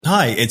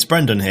Hi, it's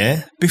Brendan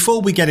here.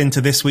 Before we get into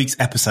this week's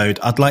episode,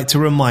 I'd like to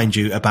remind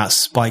you about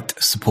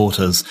Spiked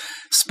Supporters.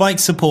 Spiked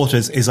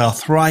Supporters is our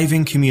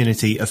thriving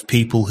community of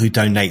people who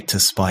donate to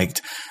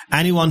Spiked.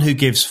 Anyone who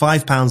gives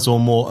 £5 or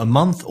more a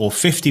month or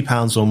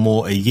 £50 or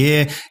more a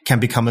year can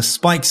become a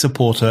Spiked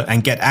supporter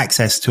and get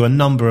access to a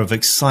number of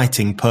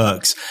exciting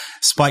perks.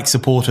 Spiked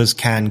supporters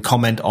can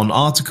comment on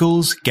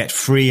articles, get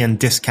free and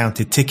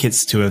discounted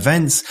tickets to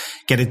events,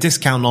 get a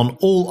discount on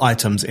all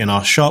items in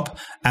our shop,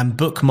 and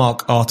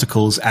bookmark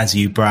articles as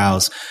you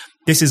browse.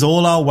 This is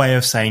all our way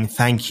of saying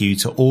thank you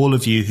to all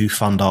of you who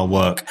fund our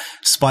work.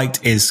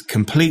 Spiked is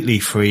completely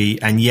free,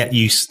 and yet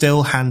you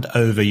still hand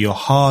over your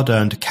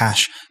hard-earned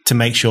cash to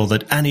make sure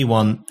that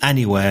anyone,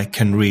 anywhere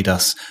can read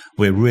us.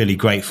 We're really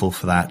grateful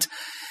for that.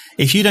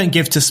 If you don't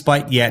give to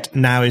Spiked yet,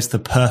 now is the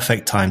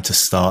perfect time to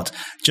start.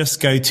 Just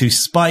go to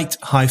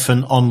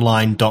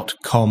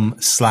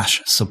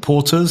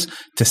spiked-online.com/supporters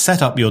to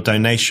set up your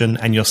donation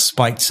and your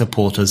Spiked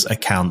supporters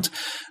account.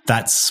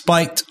 That's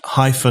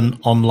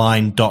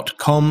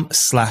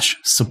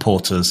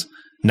spiked-online.com/supporters.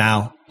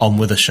 Now, on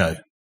with the show.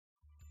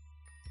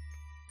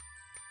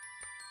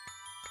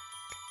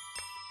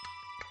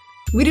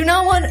 We do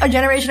not want a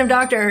generation of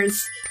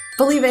doctors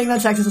believing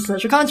that sex is a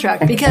social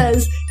construct,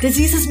 because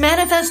diseases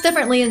manifest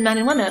differently in men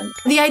and women.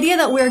 The idea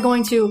that we're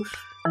going to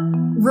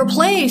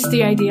replace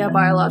the idea of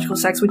biological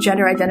sex with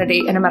gender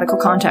identity in a medical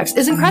context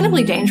is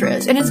incredibly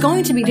dangerous, and it's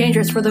going to be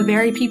dangerous for the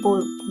very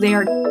people they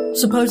are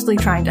supposedly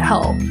trying to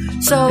help.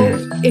 So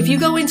if you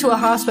go into a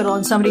hospital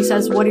and somebody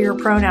says, "What are your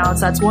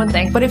pronouns?" that's one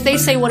thing. But if they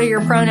say, "What are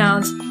your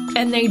pronouns?"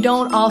 and they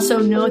don't also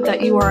note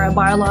that you are a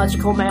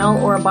biological male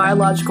or a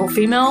biological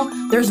female,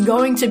 there's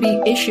going to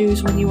be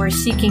issues when you are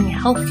seeking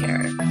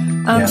healthcare.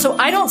 So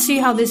I don't see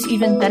how this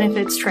even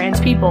benefits trans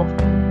people.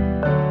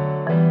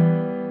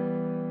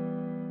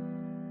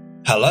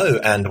 Hello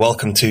and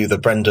welcome to the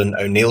Brendan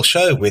O'Neill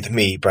Show with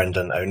me,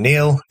 Brendan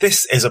O'Neill.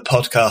 This is a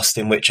podcast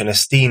in which an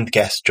esteemed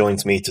guest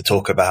joins me to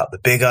talk about the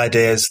big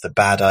ideas, the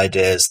bad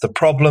ideas, the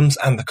problems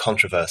and the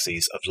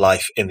controversies of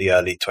life in the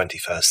early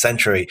 21st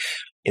century.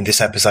 In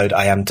this episode,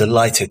 I am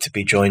delighted to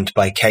be joined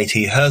by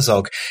Katie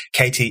Herzog.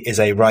 Katie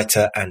is a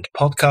writer and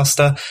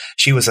podcaster.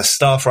 She was a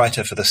staff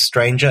writer for The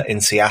Stranger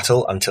in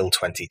Seattle until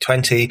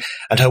 2020,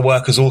 and her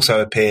work has also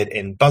appeared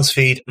in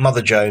BuzzFeed,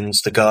 Mother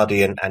Jones, The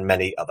Guardian, and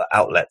many other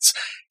outlets.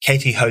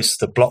 Katie hosts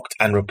the Blocked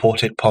and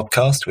Reported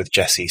podcast with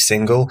Jesse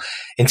Singal.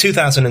 In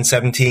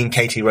 2017,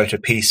 Katie wrote a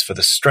piece for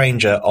The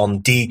Stranger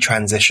on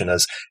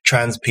detransitioners,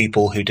 trans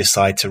people who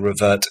decide to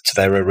revert to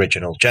their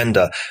original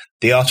gender.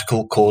 The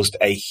article caused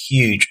a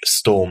huge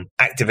storm.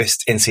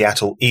 Activists in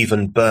Seattle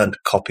even burnt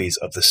copies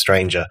of The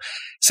Stranger.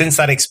 Since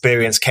that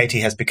experience, Katie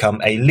has become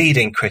a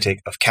leading critic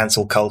of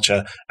cancel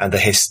culture and the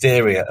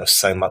hysteria of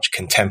so much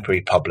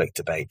contemporary public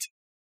debate.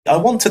 I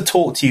want to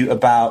talk to you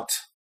about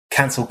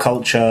cancel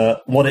culture,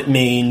 what it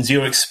means,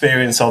 your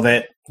experience of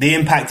it, the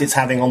impact it's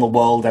having on the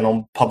world and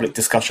on public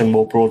discussion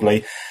more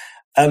broadly.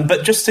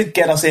 But just to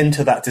get us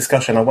into that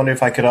discussion, I wonder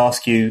if I could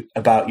ask you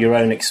about your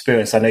own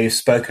experience. I know you've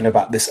spoken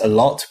about this a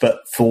lot, but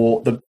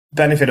for the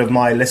benefit of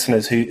my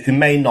listeners who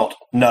may not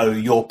know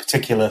your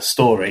particular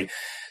story.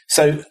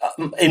 So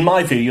in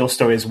my view, your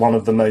story is one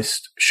of the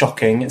most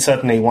shocking and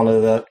certainly one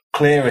of the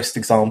clearest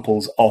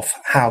examples of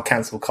how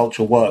cancel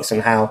culture works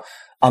and how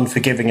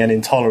unforgiving and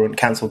intolerant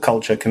cancel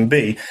culture can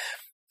be.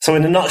 So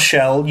in a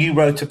nutshell, you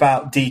wrote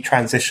about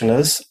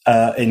detransitioners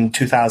in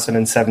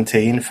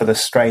 2017 for The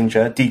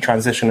Stranger.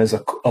 Detransitioners,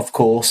 of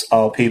course,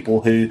 are people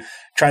who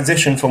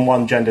transition from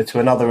one gender to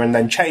another and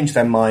then change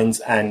their minds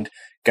and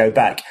go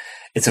back.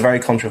 It's a very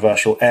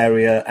controversial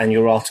area, and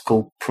your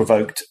article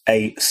provoked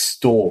a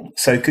storm.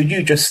 So could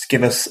you just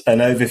give us an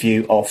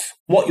overview of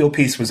what your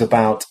piece was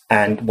about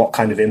and what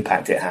kind of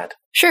impact it had?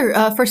 Sure.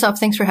 First off,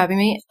 thanks for having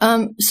me.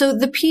 So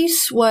the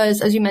piece was,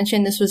 as you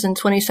mentioned, this was in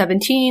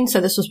 2017. So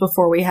this was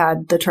before we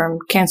had the term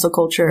cancel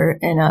culture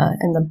in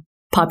the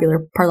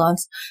popular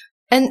parlance.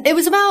 And it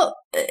was about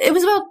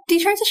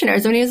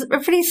detransitioners. I mean, it was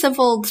a pretty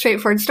simple,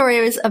 straightforward story.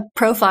 It was a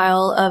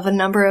profile of a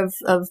number of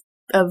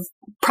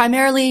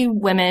primarily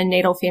women,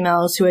 natal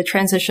females who had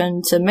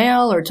transitioned to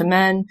male or to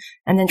men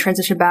and then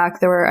transitioned back.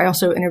 I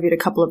also interviewed a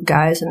couple of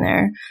guys in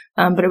there.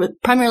 But it was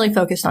primarily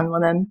focused on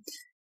women.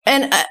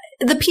 And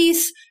the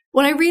piece,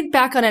 when I read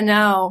back on it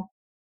now,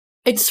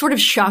 it's sort of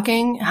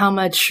shocking how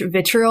much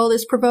vitriol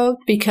this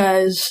provoked,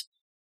 because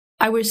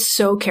I was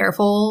so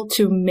careful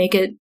to make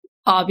it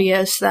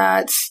obvious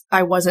that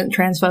I wasn't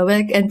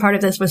transphobic. And part of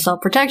this was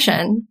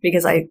self-protection,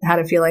 because I had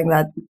a feeling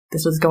that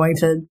this was going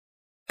to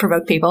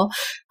provoke people.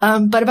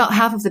 But about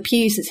half of the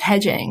piece is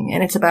hedging,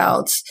 and it's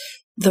about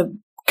the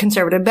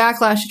conservative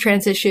backlash to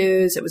trans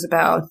issues. It was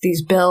about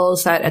these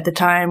bills that at the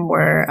time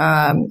were,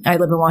 I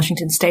live in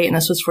Washington State, and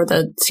this was for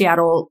the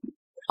Seattle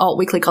alt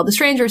weekly called The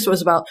Stranger. So it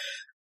was about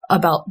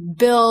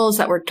bills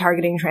that were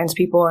targeting trans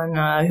people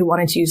and who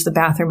wanted to use the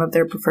bathroom of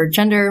their preferred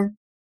gender.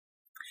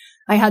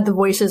 I had the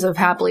voices of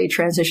happily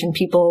transitioned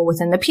people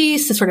within the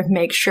piece to sort of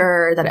make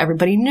sure that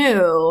everybody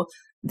knew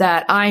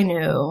that I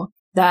knew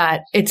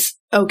that it's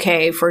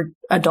okay for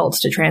adults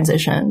to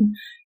transition.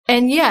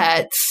 And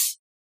yet,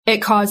 it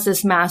caused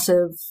this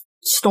massive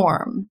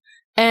storm.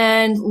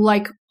 And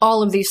like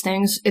all of these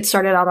things, it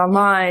started out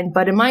online,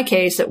 but in my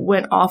case, it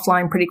went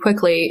offline pretty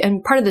quickly.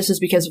 And part of this is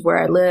because of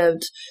where I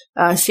lived.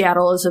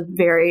 Seattle is a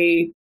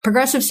very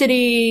progressive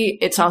city.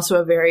 It's also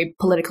a very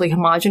politically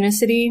homogenous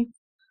city.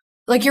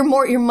 Like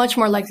you're much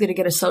more likely to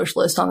get a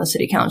socialist on the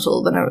city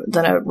council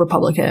than a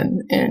Republican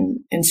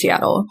in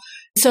Seattle.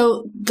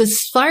 So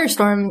this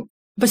firestorm,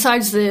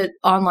 besides the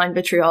online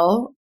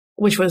vitriol,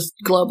 which was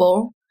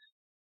global,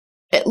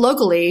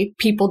 locally,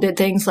 people did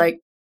things like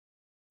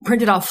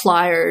printed off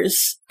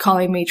flyers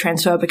calling me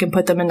transphobic and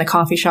put them in the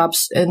coffee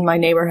shops in my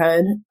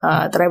neighborhood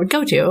that I would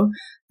go to.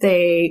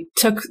 They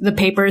took the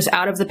papers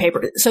out of the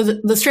paper. So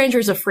the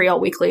Strangers are free all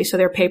weekly. So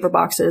they're paper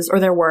boxes, or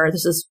there were.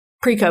 This is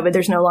pre-COVID.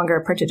 There's no longer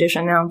a print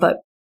edition now, but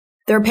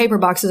there are paper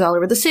boxes all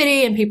over the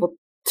city, and people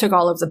took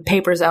all of the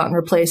papers out and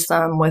replaced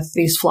them with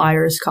these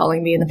flyers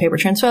calling me in the paper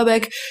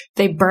transphobic.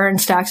 They burned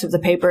stacks of the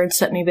paper and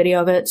sent me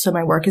video of it. So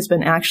my work has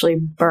been actually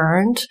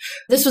burned.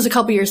 This was a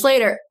couple years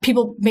later.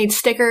 People made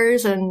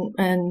stickers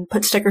and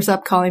put stickers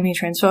up calling me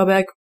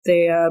transphobic.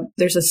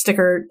 There's a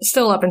sticker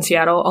still up in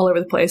Seattle all over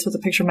the place with a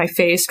picture of my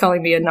face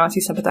calling me a Nazi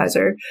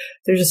sympathizer.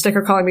 There's a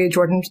sticker calling me a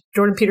Jordan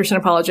Peterson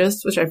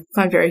apologist, which I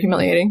find very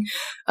humiliating.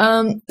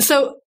 And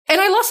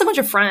I lost a bunch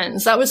of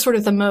friends. That was sort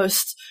of the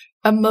most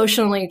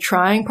emotionally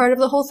trying part of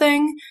the whole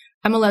thing.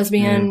 I'm a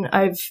lesbian.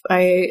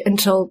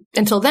 Until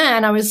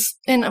then, I was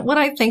in what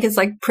I think is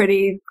like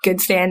pretty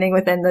good standing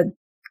within the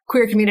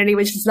queer community,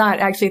 which is not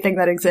actually a thing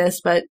that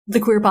exists, but the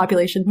queer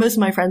population. Most of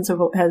my friends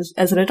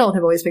as an adult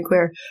have always been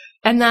queer.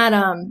 And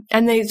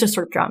and they just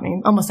sort of dropped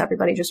me. Almost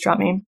everybody just dropped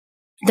me.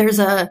 There's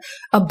a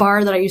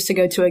bar that I used to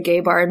go to, a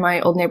gay bar in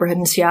my old neighborhood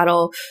in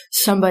Seattle.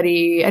 I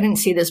didn't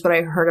see this, but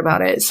I heard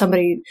about it.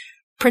 Somebody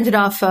printed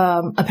off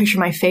a picture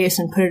of my face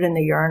and put it in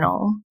the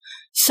urinal.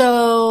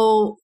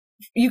 So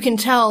you can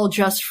tell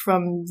just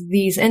from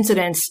these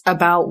incidents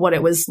about what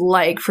it was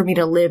like for me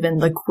to live in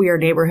the queer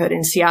neighborhood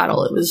in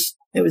Seattle.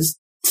 It was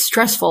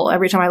stressful.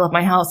 Every time I left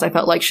my house, I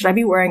felt like, should I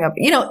be wearing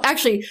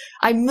actually,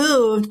 I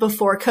moved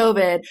before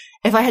COVID.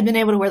 If I had been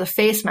able to wear the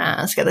face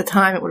mask at the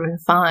time, it would have been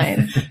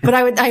fine. But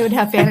I would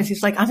have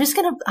fantasies like, I'm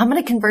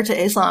going to convert to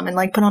Islam and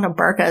like put on a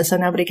burqa so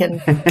nobody can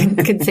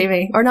see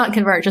me, or not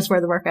convert, just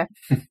wear the burqa.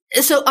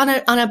 So on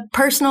a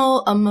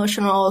personal,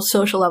 emotional,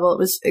 social level, it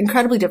was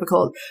incredibly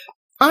difficult.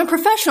 On a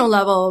professional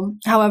level,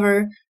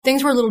 however,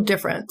 things were a little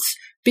different,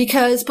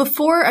 because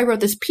before I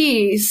wrote this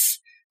piece,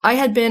 I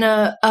had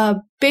been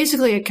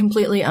basically a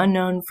completely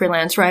unknown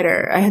freelance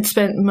writer. I had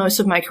spent most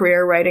of my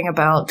career writing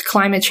about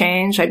climate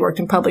change. I'd worked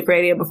in public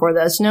radio before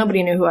this.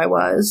 Nobody knew who I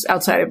was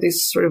outside of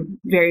these sort of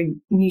very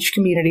niche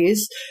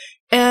communities.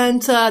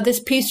 And this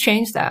piece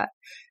changed that.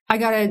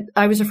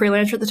 I was a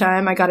freelancer at the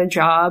time. I got a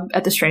job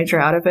at The Stranger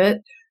out of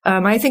it.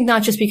 I think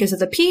not just because of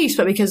the piece,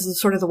 but because of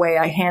sort of the way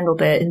I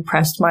handled it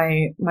impressed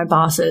my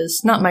bosses,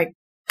 not my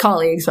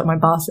colleagues, but my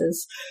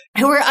bosses,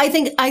 who were, I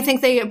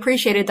think they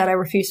appreciated that I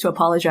refused to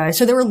apologize.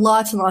 So there were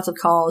lots and lots of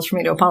calls for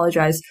me to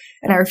apologize,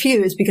 and I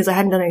refused because I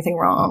hadn't done anything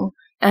wrong.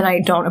 And I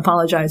don't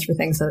apologize for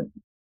things that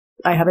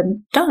I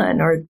haven't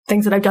done, or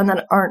things that I've done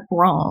that aren't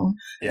wrong.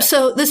 Yeah.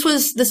 So this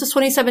was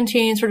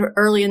 2017, sort of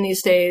early in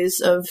these days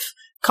of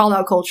call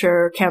out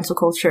culture, cancel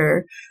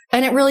culture.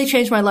 And it really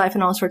changed my life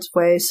in all sorts of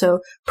ways. So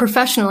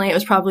professionally, it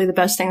was probably the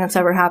best thing that's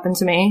ever happened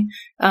to me.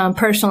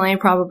 Personally,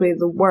 probably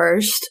the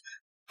worst.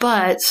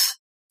 But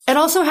it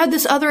also had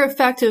this other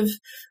effect of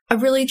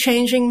really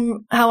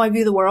changing how I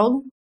view the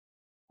world.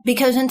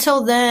 Because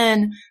until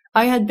then,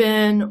 I had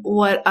been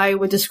what I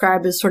would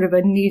describe as sort of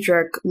a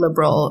knee-jerk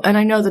liberal. And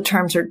I know the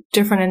terms are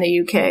different in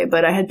the UK,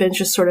 but I had been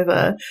just sort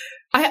of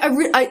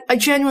I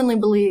genuinely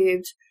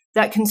believed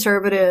that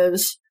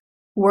conservatives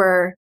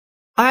were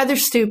either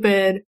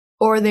stupid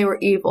or they were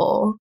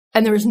evil,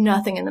 and there was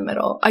nothing in the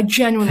middle. I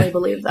genuinely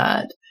believed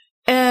that.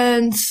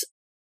 And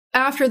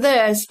after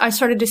this, I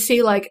started to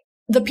see like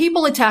the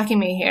people attacking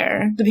me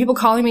here, the people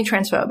calling me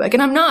transphobic,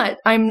 and I'm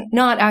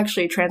not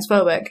actually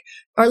transphobic,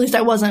 or at least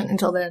I wasn't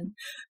until then.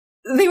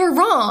 They were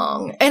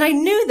wrong. And I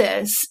knew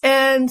this.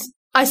 And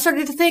I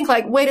started to think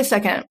like, wait a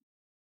second.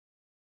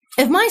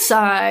 If my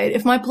side,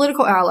 if my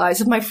political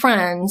allies, if my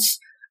friends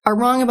are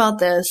wrong about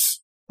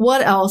this,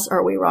 what else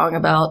are we wrong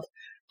about?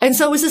 And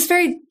so it was this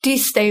very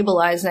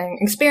destabilizing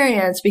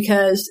experience,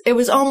 because it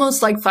was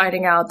almost like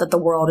finding out that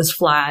the world is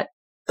flat.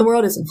 The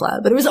world isn't flat,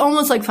 but it was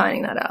almost like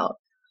finding that out.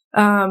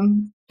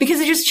 Because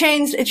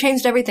it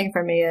changed everything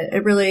for me. It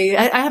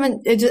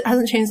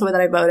hasn't changed the way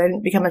that I vote. I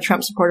didn't become a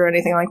Trump supporter or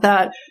anything like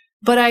that.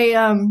 But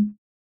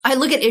I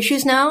look at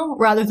issues now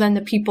rather than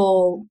the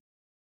people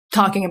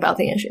talking about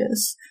the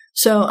issues.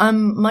 So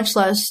I'm much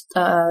less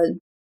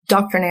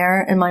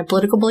doctrinaire in my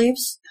political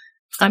beliefs.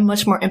 I'm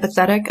much more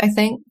empathetic, I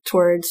think,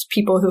 towards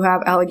people who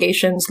have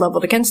allegations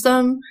leveled against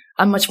them.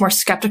 I'm much more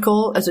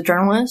skeptical as a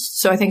journalist.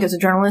 So I think as a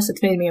journalist,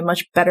 it's made me a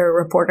much better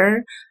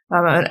reporter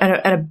and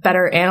a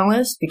better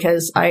analyst,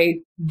 because I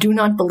do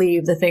not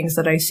believe the things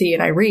that I see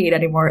and I read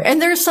anymore.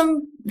 And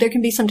there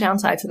can be some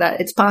downside to that.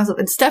 It's possible.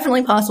 It's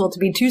definitely possible to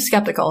be too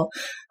skeptical.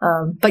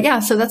 But yeah,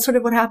 so that's sort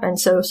of what happened.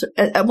 So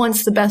at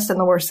once the best and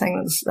the worst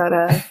things that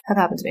have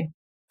happened to me.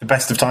 The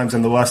best of times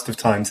and the worst of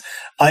times.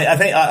 I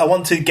think I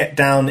want to get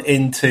down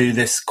into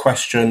this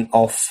question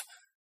of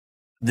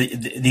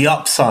the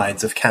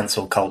upsides of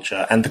cancel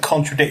culture and the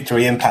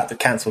contradictory impact that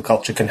cancel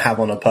culture can have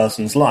on a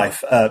person's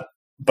life,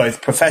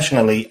 both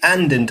professionally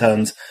and in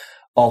terms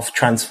of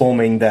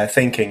transforming their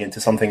thinking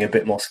into something a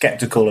bit more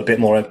skeptical, a bit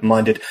more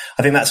open-minded.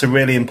 I think that's a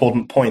really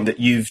important point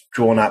that you've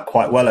drawn out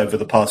quite well over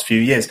the past few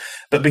years.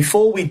 But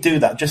before we do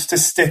that, just to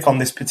stick on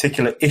this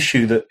particular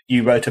issue that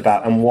you wrote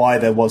about and why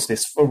there was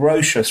this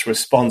ferocious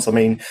response. I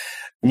mean,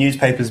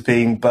 newspapers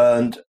being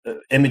burned,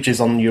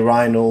 images on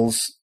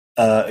urinals,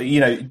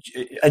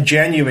 a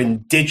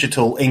genuine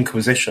digital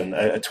inquisition,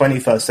 a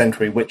 21st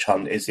century witch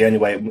hunt is the only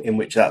way in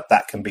which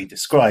that can be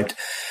described.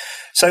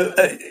 So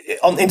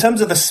in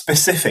terms of the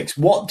specifics,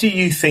 what do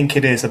you think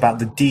it is about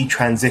the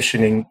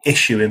detransitioning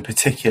issue in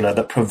particular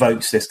that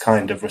provokes this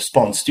kind of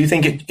response? Do you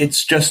think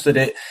it's just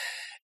that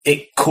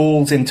it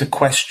calls into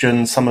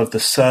question some of the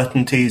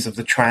certainties of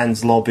the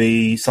trans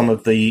lobby, some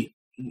of the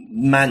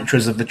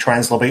mantras of the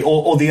trans lobby,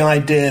 or the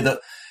idea that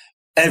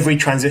every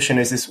transition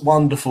is this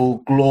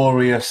wonderful,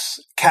 glorious,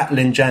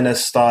 Caitlyn Jenner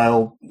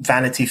style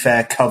Vanity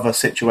Fair cover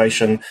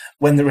situation,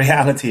 when the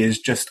reality is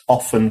just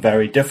often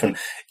very different?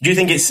 Do you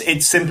think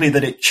it's simply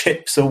that it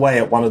chips away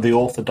at one of the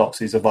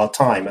orthodoxies of our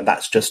time, and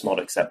that's just not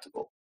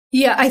acceptable?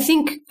 Yeah, I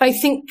think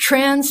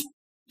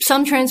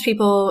some trans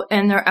people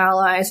and their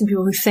allies and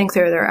people who think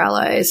they're their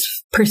allies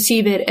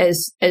perceive it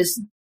as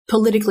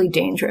politically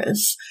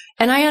dangerous.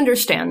 And I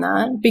understand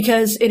that,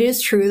 because it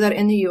is true that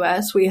in the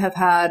US, we have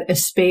had a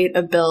spate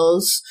of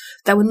bills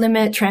that would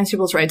limit trans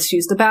people's rights to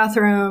use the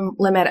bathroom,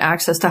 limit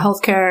access to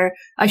healthcare.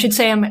 I should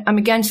say I'm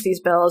against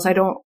these bills. I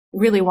don't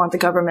really want the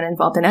government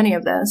involved in any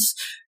of this.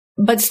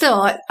 But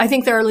still, I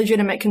think there are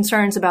legitimate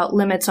concerns about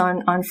limits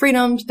on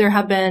freedoms. There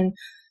have been,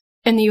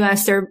 in the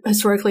US, there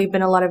historically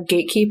been a lot of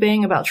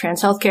gatekeeping about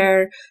trans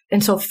healthcare.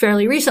 Until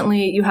fairly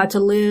recently, you had to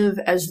live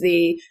as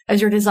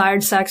your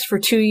desired sex for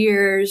 2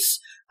 years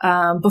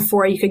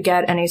before you could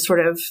get any sort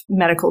of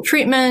medical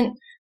treatment.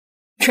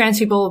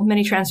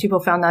 Many trans people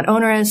found that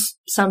onerous.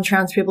 Some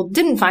trans people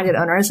didn't find it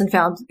onerous and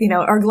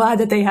are glad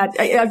that they had.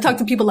 I've talked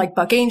to people like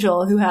Buck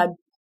Angel,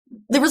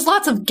 there was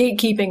lots of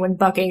gatekeeping when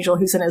Buck Angel,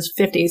 who's in his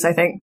 50s, I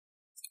think,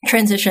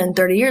 transitioned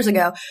 30 years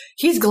ago.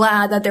 He's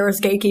glad that there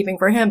was gatekeeping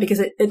for him, because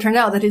it turned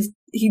out that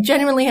he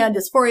genuinely had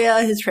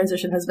dysphoria. His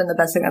transition has been the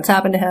best thing that's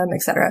happened to him,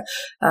 etc.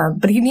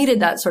 But he needed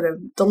that sort of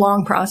the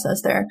long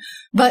process there.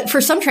 But for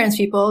some trans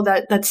people,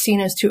 that's seen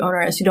as too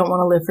onerous. You don't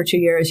want to live for 2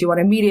 years. You want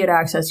immediate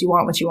access. You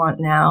want what you want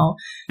now.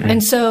 Mm.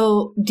 And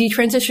so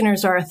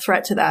detransitioners are a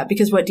threat to that,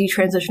 because what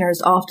detransitioners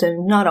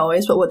often, not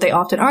always, but what they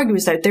often argue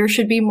is that there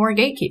should be more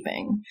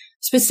gatekeeping,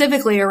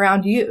 specifically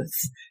around youth,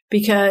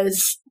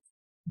 because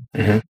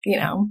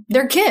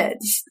they're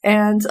kids,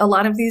 and a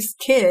lot of these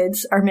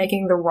kids are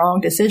making the wrong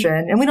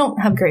decision. And we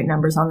don't have great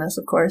numbers on this,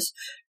 of course.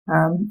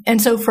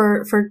 And so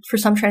for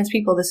some trans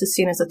people, this is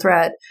seen as a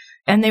threat,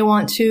 and they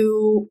want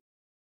to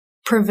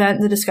prevent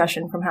the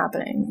discussion from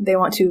happening. They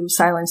want to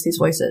silence these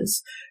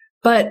voices.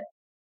 But,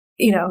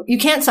 you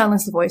can't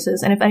silence the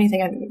voices. And if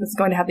anything, I think it's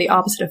going to have the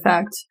opposite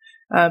effect.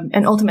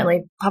 And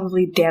ultimately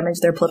probably damage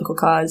their political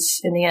cause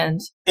in the end.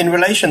 In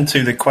relation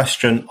to the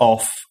question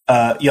of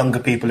younger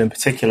people in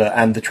particular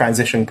and the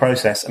transition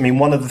process, I mean,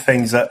 one of the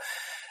things that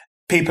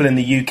people in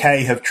the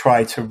UK have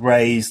tried to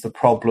raise the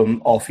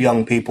problem of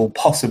young people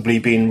possibly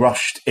being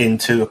rushed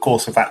into a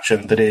course of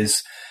action that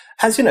has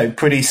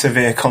pretty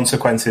severe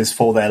consequences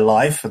for their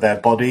life, for their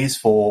bodies,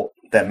 for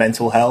their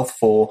mental health,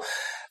 for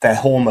their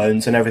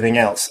hormones and everything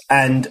else.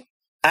 And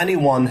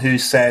anyone who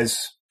says,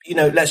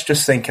 let's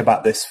just think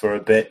about this for a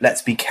bit.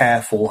 Let's be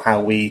careful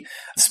how we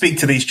speak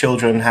to these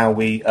children, how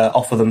we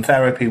offer them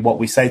therapy, what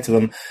we say to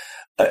them.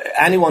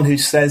 Anyone who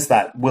says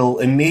that will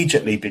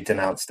immediately be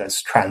denounced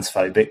as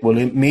transphobic, will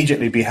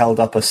immediately be held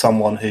up as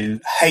someone who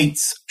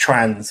hates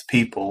trans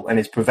people and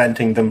is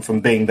preventing them from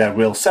being their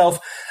real self,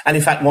 and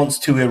in fact wants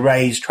to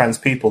erase trans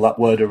people. That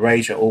word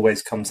erasure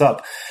always comes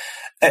up.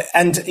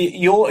 And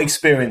your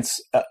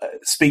experience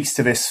speaks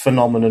to this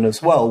phenomenon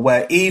as well,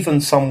 where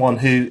even someone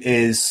who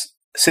is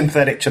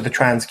sympathetic to the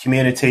trans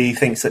community,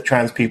 thinks that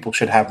trans people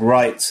should have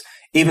rights,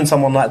 even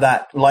someone like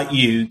that, like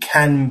you,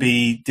 can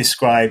be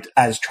described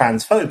as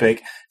transphobic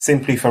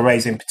simply for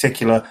raising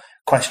particular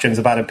questions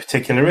about a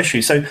particular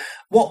issue. So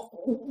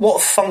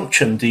what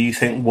function do you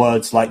think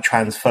words like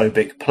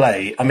transphobic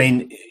play? I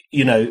mean,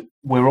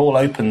 we're all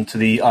open to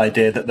the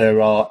idea that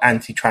there are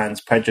anti-trans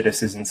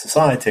prejudices in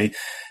society,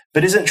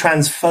 but isn't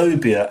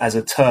transphobia as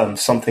a term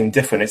something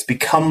different? It's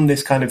become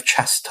this kind of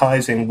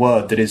chastising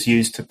word that is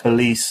used to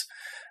police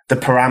the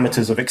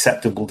parameters of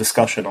acceptable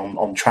discussion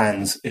on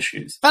trans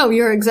issues. Oh,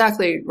 you're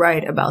exactly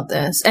right about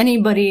this.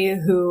 Anybody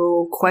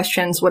who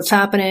questions what's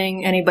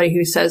happening, anybody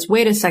who says,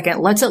 wait a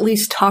second, let's at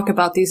least talk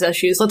about these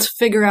issues. Let's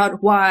figure out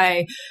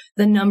why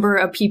the number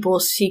of people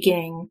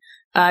seeking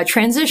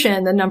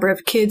transition, the number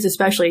of kids,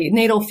 especially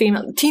natal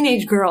female,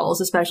 teenage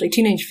girls, especially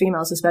teenage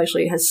females,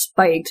 especially has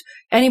spiked.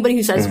 Anybody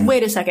who says,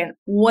 wait a second,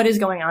 what is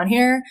going on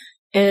here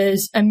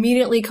is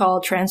immediately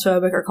called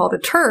transphobic or called a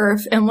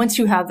TERF. And once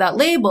you have that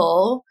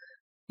label,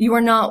 you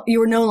are no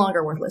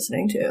longer worth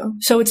listening to.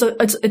 So it's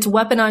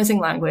weaponizing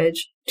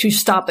language to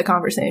stop the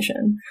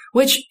conversation,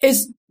 which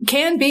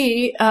can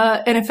be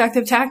an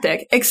effective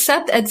tactic,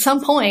 except at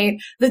some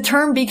point the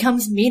term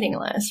becomes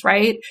meaningless,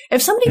 right?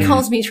 If somebody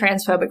calls me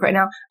transphobic right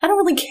now, I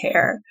don't really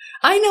care.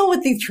 I know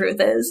what the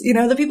truth is. You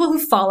know, the people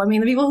who follow me,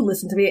 the people who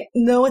listen to me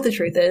know what the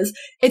truth is.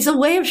 It's a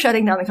way of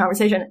shutting down the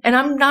conversation, and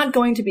I'm not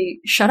going to be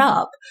shut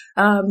up.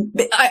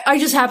 I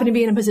just happen to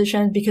be in a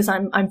position because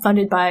I'm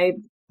funded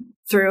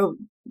through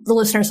the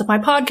listeners of my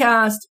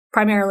podcast,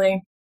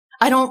 primarily.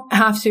 I don't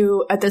have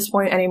to, at this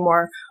point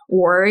anymore,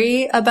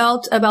 worry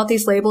about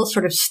these labels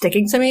sort of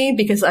sticking to me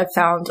because I've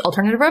found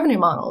alternative revenue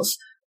models.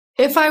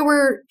 If I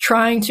were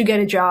trying to get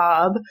a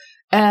job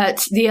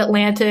at The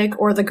Atlantic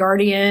or The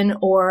Guardian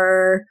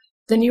or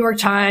the New York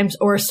Times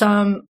or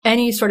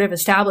any sort of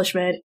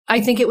establishment, I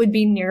think it would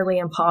be nearly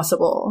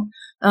impossible.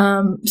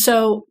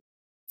 So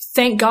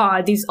thank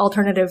God these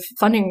alternative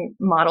funding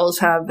models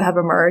have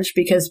emerged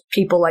because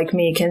people like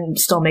me can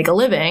still make a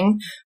living.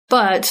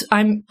 But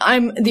I'm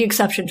the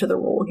exception to the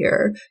rule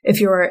here. If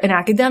you're an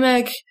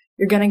academic,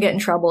 you're going to get in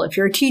trouble. If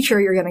you're a teacher,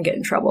 you're going to get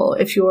in trouble.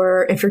 If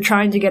you're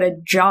trying to get a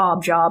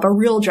a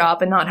real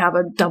job, and not have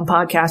a dumb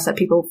podcast that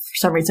people for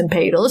some reason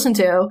pay you to listen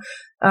to,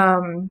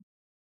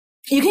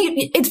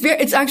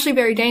 it's actually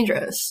very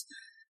dangerous.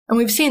 And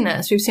we've seen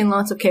this. We've seen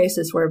lots of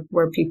cases where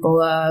people,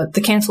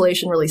 the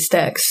cancellation really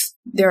sticks.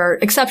 There are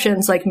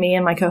exceptions like me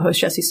and my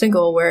co-host Jesse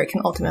Single where it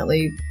can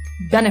ultimately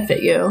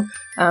benefit you.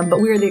 But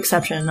we are the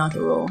exception and not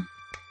the rule.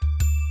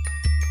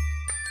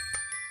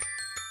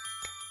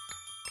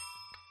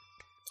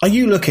 Are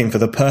you looking for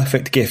the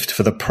perfect gift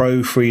for the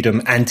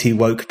pro-freedom,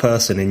 anti-woke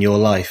person in your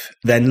life?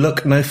 Then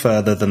look no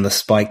further than the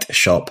Spiked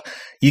shop.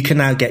 You can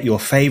now get your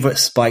favorite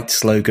Spiked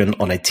slogan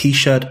on a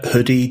t-shirt,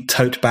 hoodie,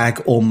 tote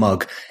bag, or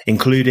mug,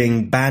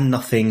 including ban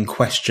nothing,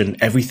 question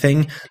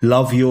everything,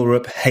 love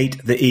Europe,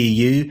 hate the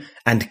EU,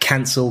 and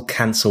cancel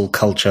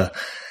culture.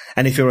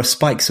 And if you're a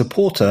Spike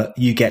supporter,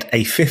 you get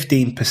a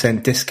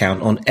 15%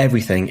 discount on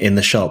everything in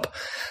the shop.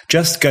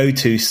 Just go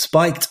to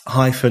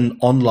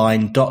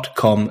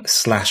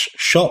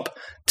spiked-online.com/shop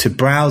to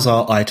browse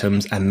our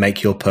items and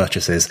make your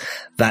purchases.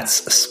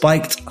 That's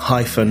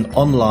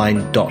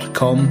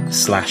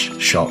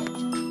spiked-online.com/shop.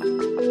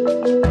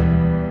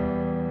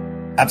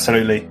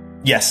 Absolutely.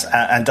 Yes.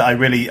 And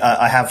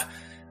I have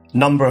a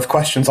number of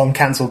questions on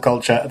cancel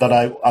culture that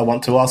I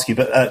want to ask you,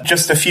 but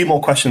just a few more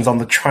questions on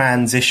the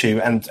trans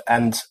issue and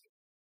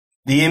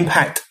the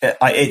impact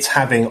it's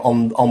having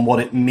on what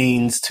it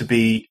means to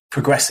be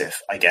progressive,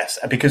 I guess,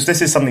 because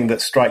this is something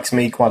that strikes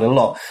me quite a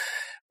lot.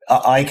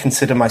 I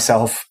consider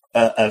myself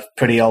a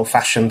pretty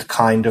old-fashioned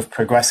kind of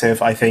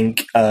progressive. I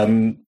think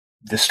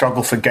the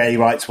struggle for gay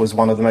rights was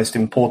one of the most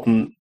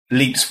important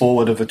leaps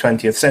forward of the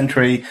 20th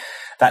century.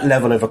 That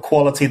level of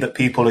equality that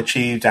people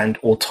achieved and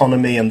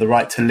autonomy and the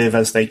right to live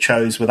as they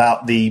chose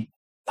without the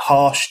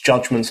harsh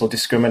judgments or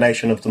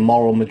discrimination of the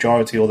moral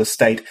majority or the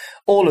state.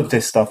 All of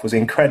this stuff was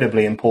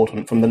incredibly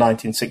important from the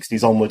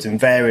 1960s onwards in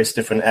various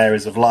different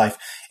areas of life,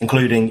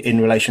 including in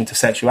relation to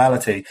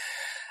sexuality.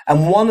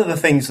 And one of the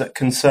things that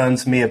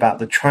concerns me about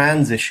the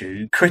trans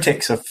issue,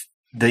 critics of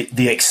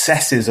the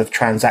excesses of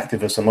trans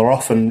activism are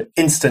often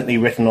instantly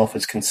written off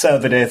as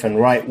conservative and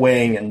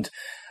right-wing and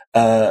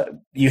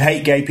you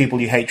hate gay people,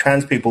 you hate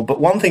trans people.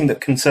 But one thing that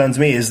concerns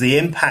me is the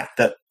impact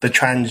that the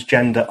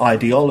transgender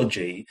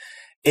ideology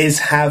is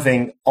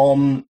having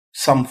on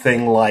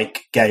something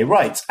like gay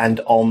rights and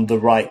on the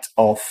right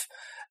of,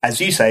 as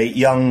you say,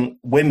 young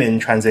women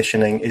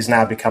transitioning is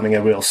now becoming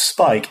a real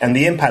spike, and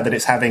the impact that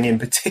it's having in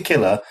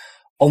particular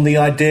on the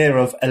idea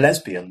of a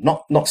lesbian,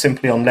 not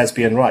simply on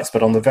lesbian rights,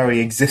 but on the very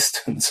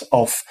existence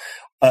of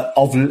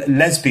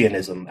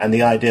lesbianism and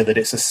the idea that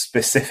it's a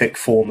specific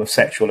form of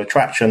sexual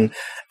attraction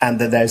and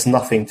that there's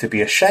nothing to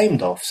be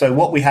ashamed of. So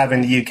what we have in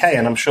the UK,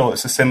 and I'm sure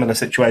it's a similar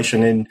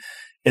situation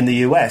in the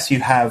US, you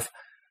have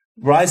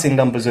rising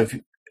numbers of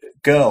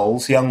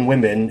girls, young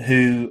women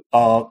who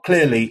are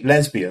clearly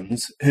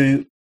lesbians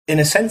who, in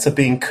a sense, are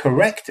being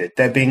corrected.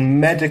 They're being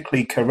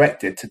medically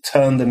corrected to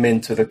turn them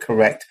into the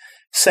correct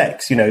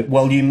sex.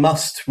 Well, you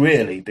must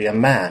really be a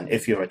man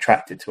if you're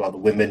attracted to other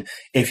women,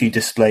 if you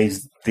display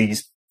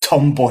these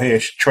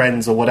tomboyish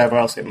trends or whatever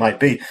else it might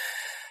be.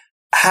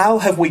 How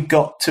have we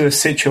got to a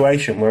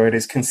situation where it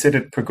is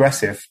considered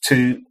progressive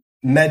to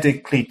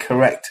medically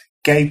correct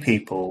gay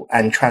people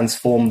and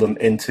transform them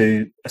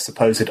into a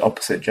supposed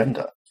opposite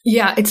gender?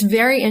 Yeah, it's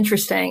very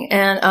interesting.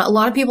 And a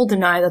lot of people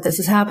deny that this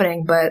is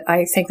happening, but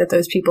I think that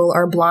those people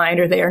are blind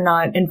or they are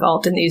not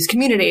involved in these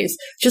communities.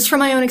 Just from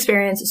my own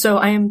experience. So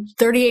I am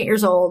 38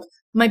 years old.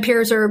 My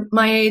peers are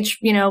my age,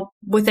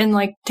 within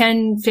like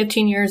 10,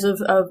 15 years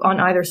of on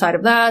either side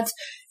of that.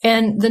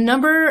 And the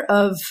number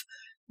of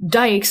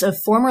dykes of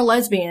former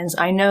lesbians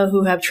I know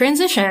who have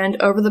transitioned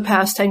over the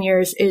past 10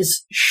 years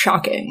is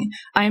shocking.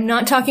 I am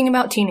not talking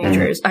about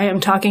teenagers. I am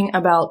talking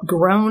about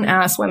grown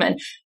ass women.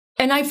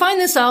 And I find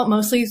this out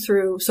mostly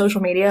through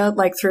social media,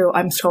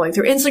 I'm scrolling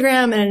through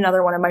Instagram and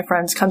another one of my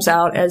friends comes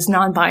out as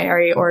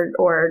non-binary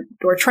or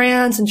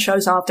trans and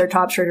shows off their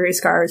top surgery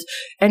scars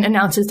and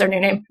announces their new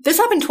name. This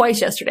happened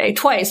twice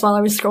while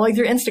I was scrolling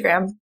through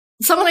Instagram.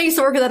 Someone I used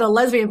to work with at a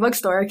lesbian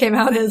bookstore came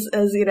out as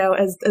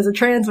a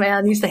trans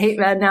man, used to hate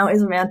men, now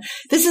is a man.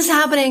 This is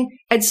happening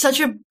at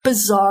such a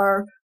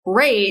bizarre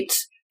rate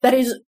that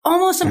is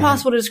almost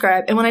impossible to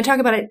describe. And when I talk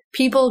about it,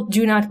 people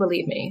do not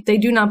believe me. They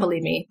do not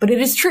believe me. But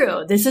it is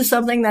true. This is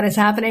something that is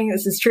happening.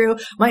 This is true.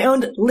 My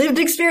own lived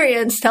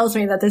experience tells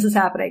me that this is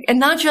happening. And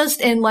not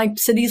just in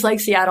cities like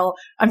Seattle.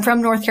 I'm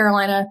from North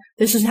Carolina.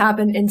 This has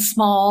happened in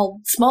small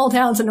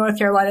towns in North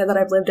Carolina that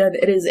I've lived in.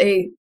 It is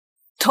a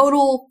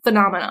total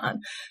phenomenon.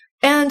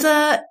 And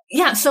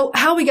so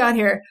how we got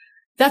here,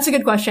 that's a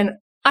good question.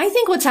 I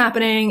think what's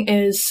happening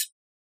is,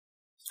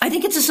 I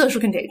think it's a social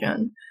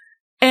contagion.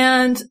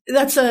 And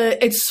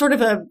it's sort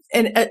of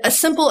a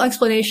simple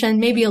explanation,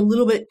 maybe a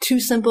little bit too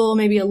simple,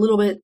 maybe a little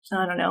bit,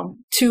 I don't know,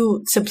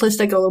 too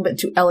simplistic, a little bit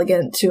too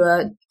elegant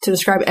to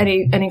describe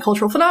any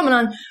cultural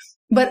phenomenon.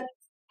 But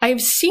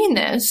I've seen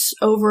this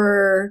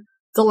over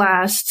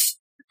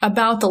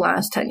about the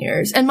last 10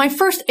 years. And my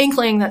first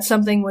inkling that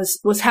something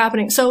was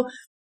happening. So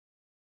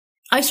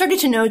I started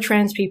to know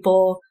trans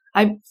people.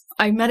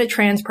 I met a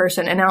trans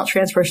person, an out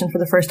trans person for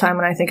the first time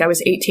when I think I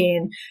was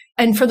 18.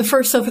 And for the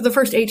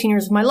first 18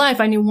 years of my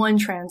life, I knew one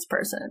trans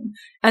person.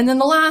 And then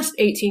the last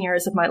 18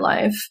 years of my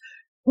life,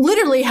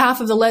 literally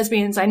half of the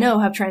lesbians I know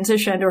have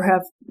transitioned or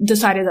have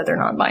decided that they're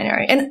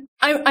non-binary. And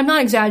I'm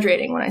not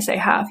exaggerating when I say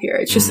half here.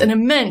 It's just an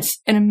immense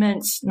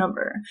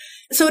number.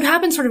 So it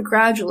happened sort of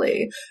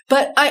gradually.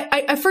 But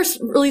I first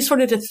really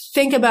started to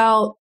think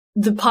about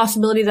the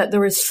possibility that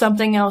there was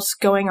something else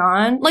going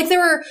on.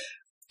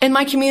 In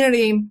my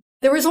community,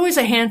 there was always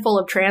a handful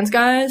of trans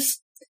guys.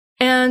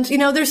 And,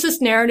 there's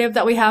this narrative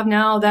that we have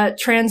now that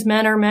trans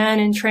men are men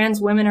and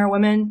trans women are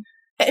women.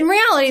 In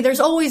reality, there's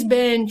always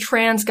been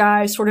trans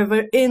guys sort of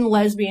in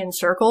lesbian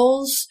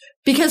circles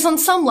because on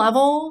some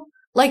level,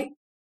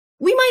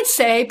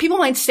 people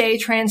might say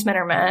trans men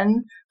are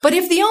men, but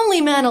if the only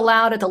men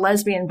allowed at the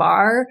lesbian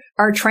bar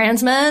are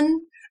trans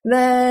men,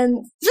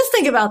 then just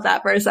think about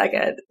that for a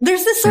second.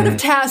 There's this sort of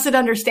tacit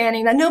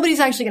understanding that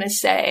nobody's actually going to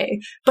say,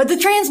 but the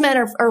trans men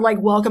are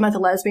welcome at the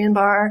lesbian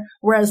bar,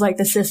 whereas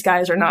the cis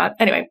guys are not.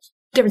 Anyway,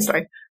 different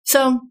story.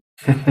 So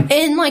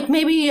in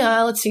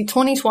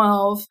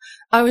 2012,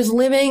 I was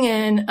living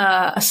in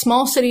a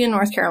small city in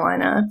North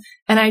Carolina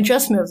and I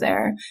just moved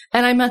there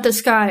and I met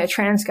this guy, a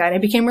trans guy, and I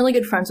became really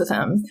good friends with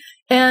him.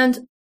 And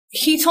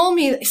he told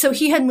me, so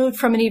he had moved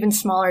from an even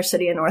smaller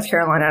city in North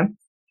Carolina.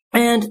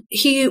 And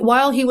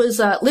while he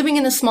was living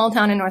in this small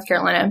town in North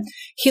Carolina,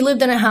 he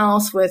lived in a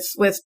house with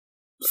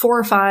 4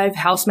 or 5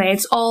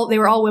 housemates. They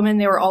were all women.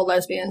 They were all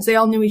lesbians. They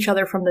all knew each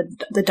other from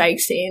the dyke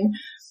scene.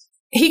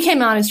 He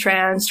came out as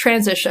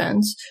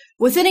transitions.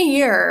 Within a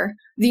year,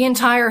 the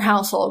entire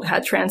household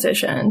had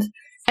transitioned.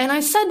 And I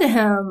said to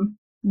him,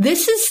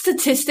 this is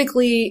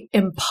statistically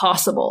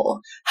impossible.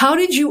 How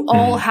did you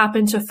all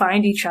happen to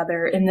find each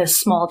other in this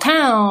small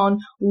town?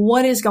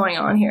 What is going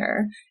on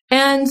here?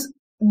 And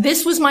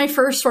this was my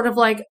first sort of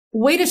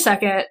wait a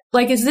second,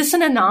 is this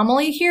an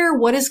anomaly here?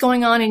 What is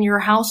going on in your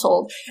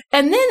household?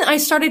 And then I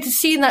started to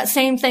see that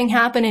same thing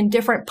happen in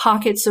different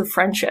pockets of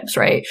friendships,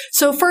 right?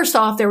 So first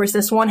off, there was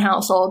this one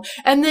household.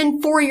 And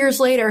then 4 years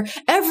later,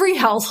 every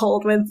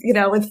household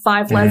with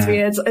 5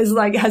 lesbians is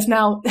has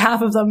now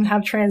half of them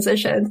have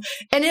transitioned.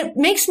 And it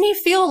makes me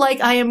feel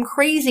like I am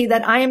crazy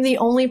that I am the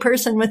only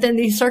person within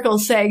these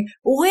circles saying,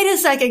 wait a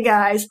second,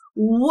 guys,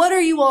 what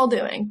are you all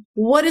doing?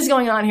 What is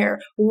going on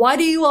here? Why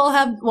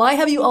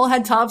have you all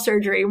had top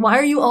surgery? Why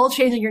are you all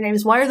changing your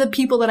names? Why are the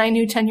people that I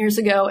knew 10 years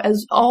ago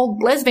as all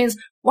lesbians?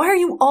 Why are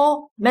you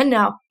all men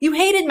now? You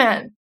hated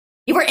men.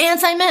 You were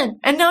anti-men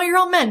and now you're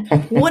all men.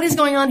 What is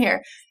going on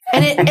here?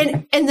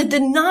 And the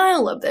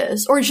denial of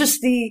this, or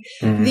just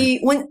when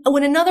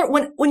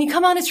you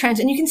come out as trans,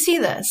 and you can see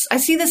this, I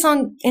see this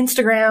on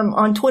Instagram,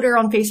 on Twitter,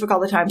 on Facebook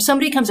all the time.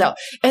 Somebody comes out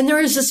and there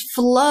is this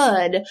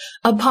flood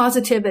of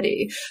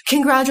positivity.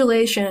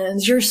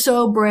 Congratulations. You're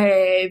so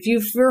brave.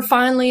 You're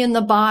finally in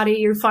the body.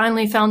 You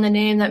finally found the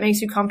name that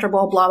makes you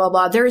comfortable, blah, blah,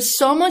 blah. There is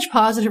so much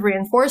positive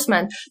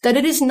reinforcement that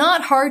it is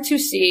not hard to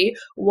see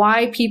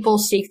why people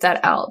seek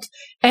that out.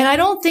 And I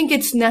don't think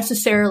it's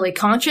necessarily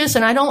conscious,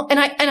 and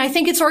I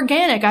think it's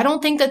organic. I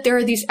don't think that there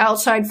are these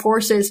outside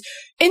forces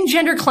in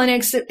gender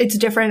clinics, it's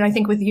different, I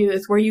think, with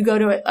youth, where you go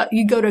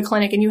to a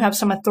clinic and you have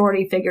some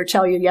authority figure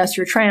tell you, yes,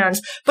 you're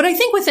trans. But I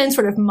think within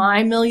sort of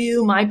my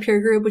milieu, my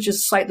peer group, which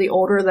is slightly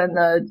older than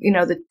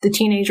the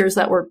teenagers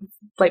that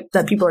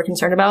people are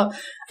concerned about,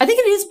 I think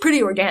it is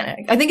pretty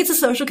organic. I think it's a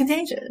social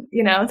contagion,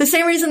 the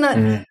same reason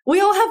that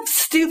we all have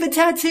stupid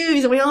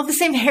tattoos and we all have the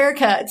same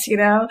haircuts,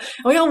 and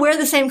we all wear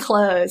the same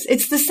clothes.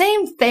 It's the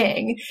same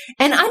thing.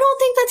 And I don't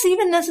think that's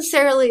even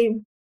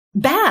necessarily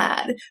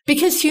bad,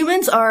 because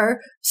humans are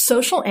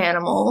social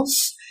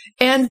animals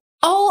and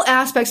all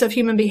aspects of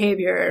human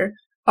behavior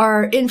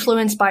are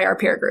influenced by our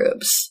peer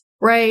groups,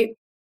 right?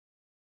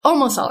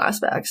 Almost all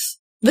aspects.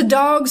 The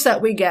dogs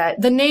that we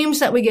get, the names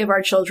that we give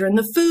our children,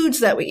 the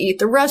foods that we eat,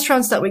 the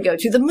restaurants that we go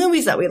to, the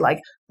movies that we like.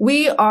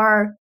 We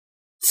are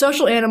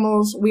social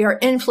animals. We are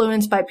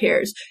influenced by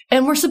peers.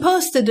 And we're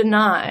supposed to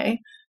deny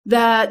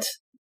that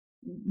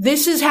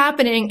this is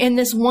happening in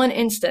this one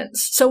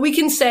instance. So we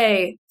can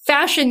say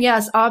fashion,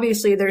 yes,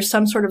 obviously there's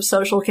some sort of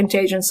social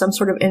contagion, some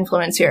sort of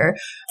influence here.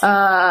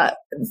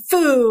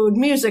 Food,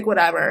 music,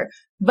 whatever.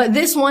 But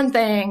this one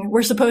thing,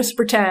 we're supposed to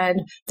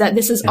pretend that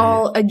this is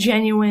all a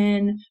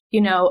genuine,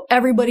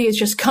 everybody is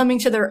just coming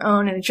to their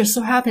own. And it just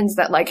so happens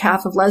that like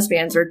half of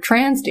lesbians are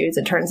trans dudes,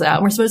 it turns out.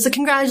 And we're supposed to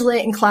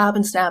congratulate and clap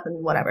and snap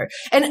and whatever.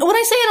 And when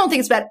I say I don't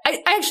think it's bad,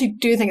 I actually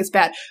do think it's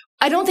bad.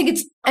 I don't think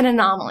it's an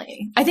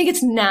anomaly. I think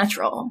it's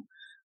natural.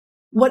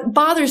 What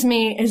bothers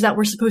me is that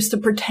we're supposed to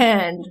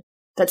pretend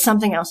that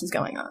something else is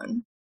going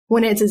on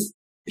when it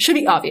should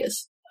be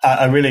obvious.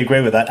 I really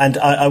agree with that. And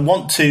I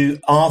want to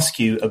ask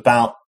you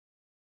about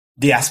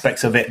the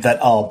aspects of it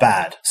that are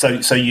bad.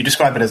 So you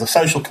describe it as a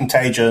social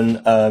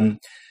contagion,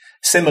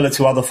 similar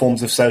to other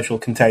forms of social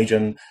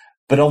contagion,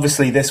 but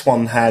obviously this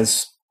one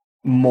has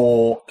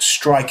more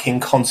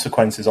striking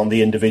consequences on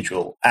the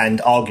individual and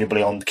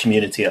arguably on the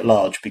community at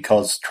large,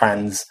 because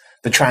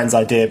the trans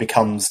idea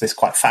becomes this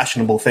quite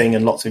fashionable thing,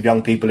 and lots of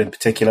young people in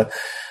particular.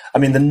 I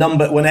mean,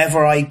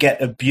 whenever I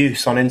get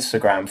abuse on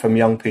Instagram from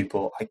young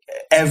people,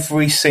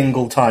 every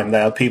single time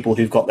there are people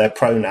who've got their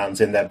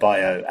pronouns in their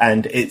bio,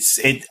 and it's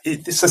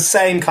the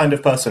same kind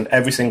of person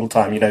every single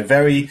time,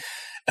 very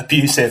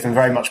abusive and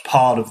very much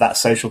part of that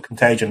social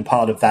contagion,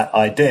 part of that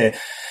idea.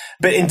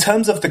 But in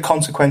terms of the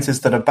consequences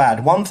that are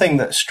bad, one thing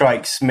that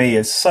strikes me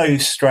as so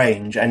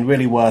strange and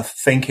really worth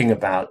thinking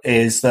about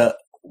is that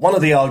one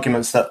of the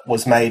arguments that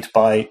was made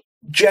by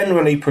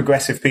generally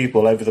progressive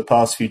people over the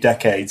past few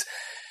decades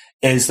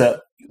is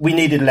that we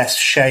needed less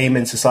shame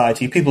in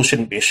society. People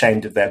shouldn't be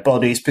ashamed of their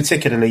bodies,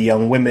 particularly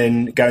young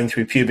women going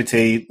through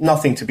puberty.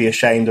 Nothing to be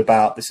ashamed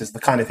about. This is the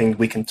kind of thing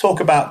we can talk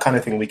about, kind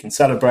of thing we can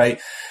celebrate.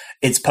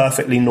 It's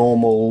perfectly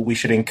normal. We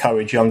should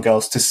encourage young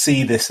girls to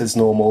see this as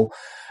normal.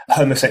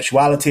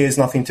 Homosexuality is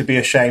nothing to be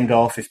ashamed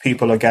of. If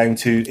people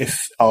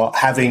are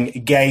having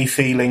gay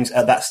feelings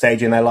at that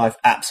stage in their life,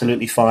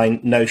 absolutely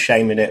fine. No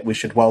shame in it. We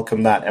should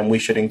welcome that, and we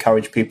should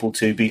encourage people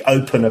to be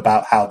open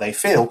about how they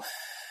feel.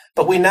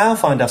 But we now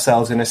find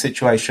ourselves in a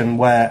situation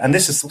where, and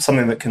this is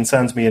something that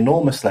concerns me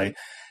enormously,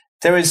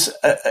 there is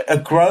a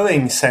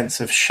growing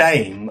sense of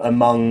shame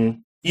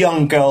among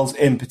young girls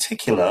in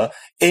particular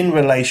in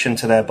relation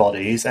to their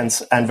bodies and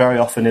very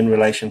often in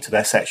relation to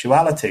their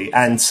sexuality.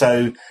 And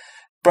so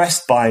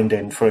breast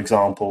binding, for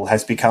example,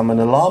 has become an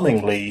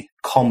alarmingly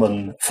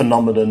common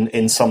phenomenon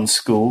in some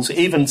schools.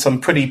 Even some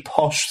pretty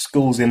posh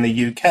schools in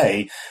the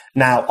UK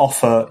now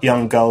offer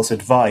young girls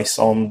advice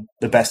on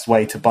the best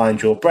way to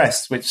bind your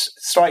breasts, which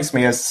strikes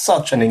me as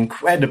such an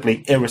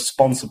incredibly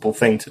irresponsible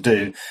thing to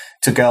do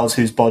to girls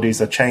whose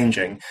bodies are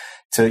changing.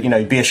 To,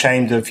 be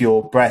ashamed of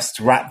your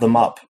breasts, wrap them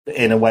up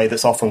in a way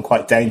that's often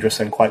quite dangerous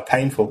and quite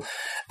painful.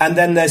 And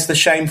then there's the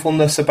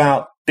shamefulness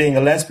about being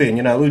a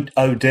lesbian,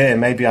 oh dear,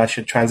 maybe I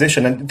should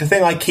transition. And the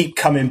thing I keep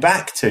coming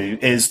back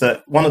to is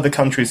that one of the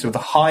countries with the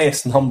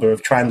highest number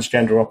of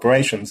transgender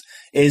operations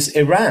is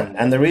Iran.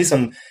 And the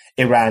reason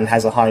Iran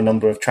has a high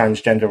number of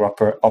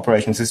transgender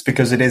operations is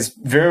because it is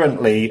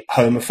virulently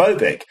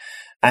homophobic.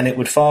 And it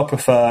would far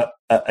prefer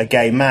a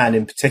gay man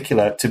in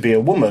particular to be a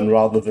woman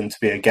rather than to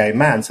be a gay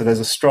man. So there's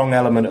a strong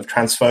element of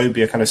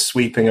transphobia kind of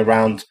sweeping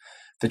around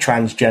the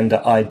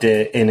transgender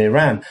idea in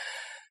Iran.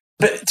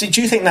 But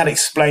do you think that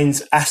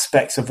explains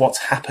aspects of what's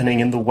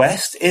happening in the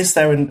West? Is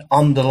there an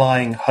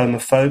underlying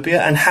homophobia?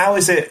 And how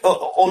is it,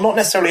 or not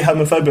necessarily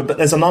homophobia, but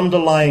there's an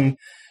underlying,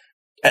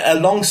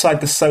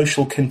 alongside the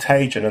social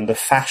contagion and the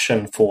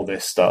fashion for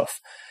this stuff,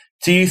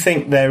 do you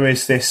think there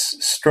is this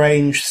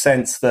strange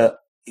sense that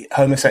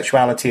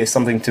homosexuality is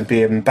something to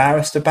be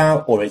embarrassed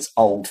about, or it's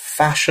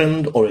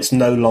old-fashioned, or it's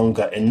no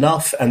longer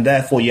enough, and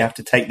therefore you have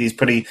to take these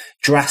pretty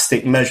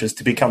drastic measures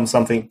to become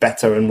something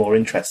better and more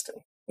interesting?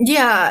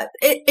 Yeah,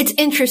 it's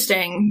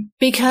interesting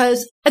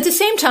because at the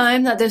same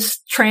time that this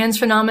trans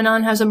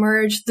phenomenon has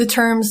emerged, the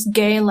terms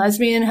gay and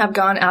lesbian have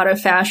gone out of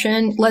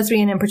fashion,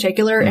 lesbian in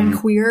particular, and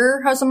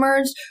queer has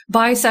emerged.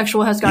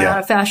 Bisexual has gone out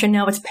of fashion.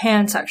 Now it's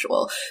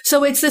pansexual.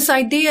 So it's this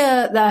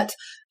idea that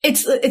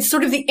it's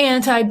sort of the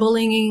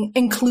anti-bullying,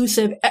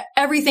 inclusive.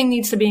 everything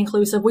needs to be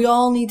inclusive. We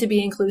all need to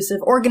be inclusive.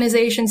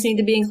 Organizations need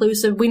to be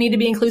inclusive. We need to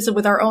be inclusive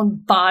with our own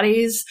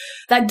bodies.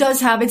 That does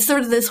have, it's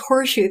sort of this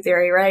horseshoe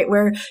theory, right?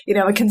 Where,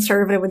 a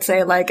conservative would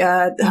say like,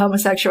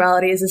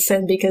 homosexuality is a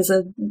sin because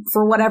of,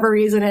 for whatever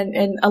reason.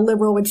 And a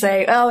liberal would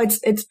say, oh,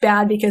 it's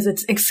bad because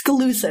it's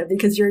exclusive,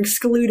 because you're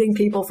excluding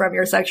people from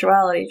your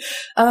sexuality.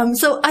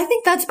 So I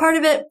think that's part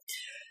of it.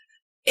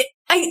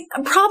 I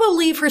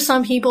probably for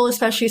some people,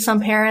 especially some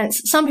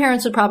parents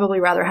would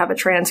probably rather have a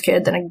trans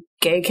kid than a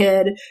gay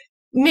kid.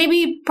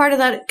 Maybe part of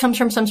that comes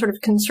from some sort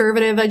of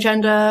conservative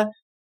agenda.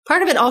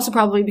 Part of it also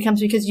probably becomes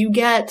because you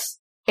get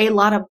a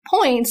lot of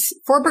points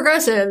for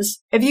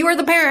progressives. If you are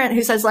the parent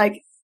who says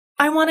like,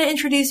 I want to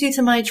introduce you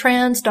to my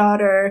trans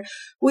daughter,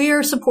 we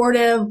are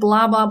supportive,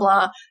 blah, blah,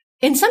 blah.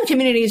 In some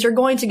communities, you're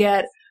going to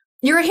get,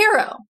 you're a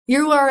hero.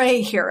 You are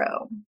a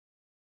hero.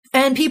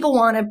 And people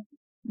want to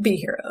be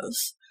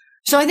heroes.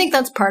 So I think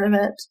that's part of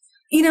it.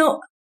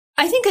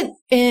 I think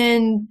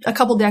in a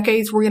couple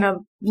decades, we're going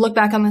to look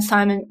back on this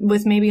time and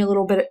with maybe a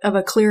little bit of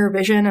a clearer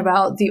vision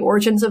about the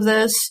origins of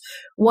this,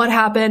 what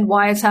happened,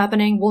 why it's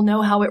happening. We'll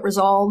know how it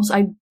resolves.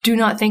 I do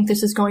not think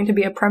this is going to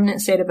be a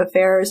permanent state of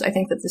affairs. I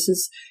think that this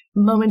is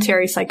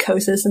momentary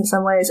psychosis in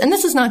some ways. And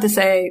this is not to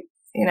say,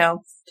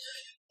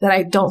 that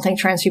I don't think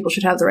trans people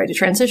should have the right to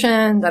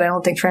transition, that I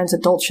don't think trans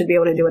adults should be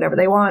able to do whatever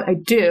they want. I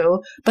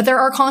do. But there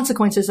are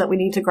consequences that we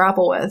need to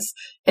grapple with.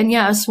 And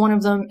yes, one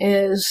of them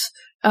is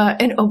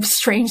an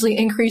strangely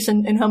increase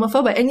in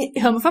homophobia.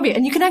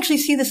 And you can actually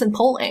see this in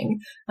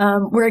polling,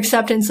 where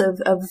acceptance of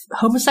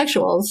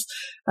homosexuals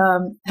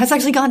has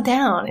actually gone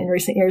down in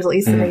recent years, at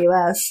least in the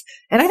US.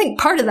 And I think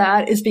part of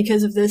that is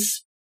because of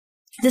this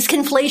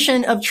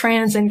conflation of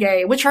trans and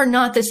gay, which are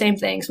not the same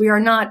things. We are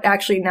not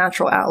actually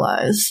natural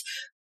allies.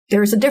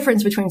 There's a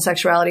difference between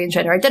sexuality and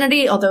gender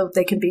identity, although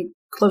they can be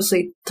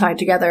closely tied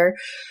together.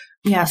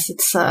 Yes,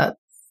 it's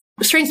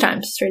strange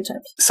times.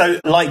 So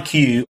like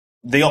you,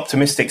 the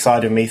optimistic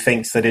side of me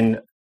thinks that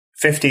in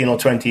 15 or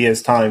 20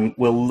 years' time,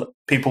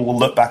 people will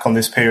look back on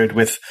this period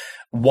with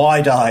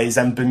wide eyes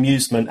and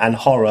bemusement and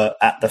horror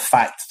at the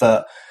fact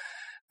that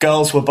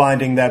girls were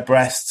binding their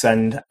breasts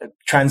and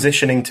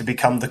transitioning to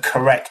become the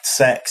correct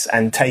sex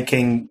and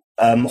taking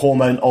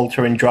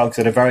hormone-altering drugs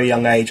at a very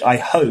young age. I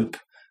hope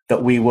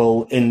that we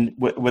will,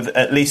 with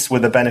at least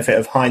with the benefit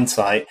of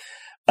hindsight,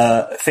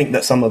 think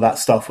that some of that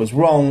stuff was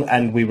wrong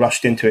and we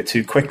rushed into it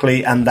too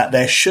quickly, and that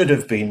there should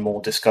have been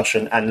more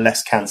discussion and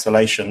less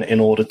cancellation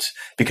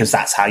because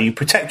that's how you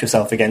protect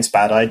yourself against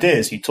bad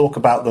ideas. You talk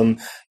about them,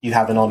 you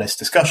have an honest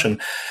discussion.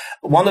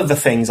 One of the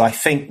things I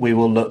think we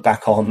will look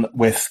back on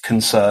with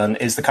concern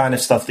is the kind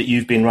of stuff that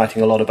you've been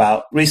writing a lot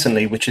about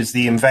recently, which is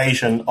the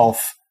invasion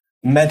of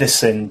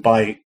medicine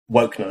by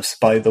wokeness,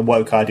 by the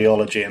woke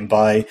ideology and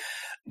by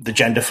the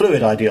gender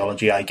fluid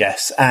ideology, I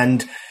guess.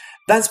 And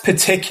that's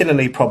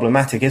particularly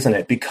problematic, isn't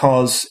it?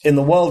 Because in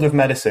the world of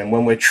medicine,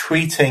 when we're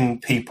treating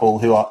people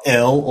who are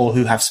ill or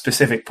who have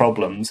specific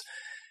problems,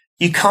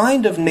 you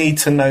kind of need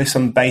to know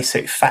some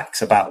basic facts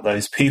about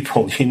those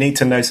people. You need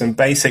to know some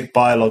basic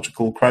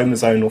biological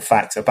chromosomal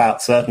facts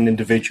about certain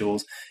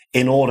individuals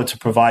in order to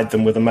provide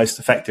them with the most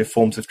effective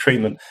forms of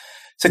treatment.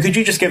 So could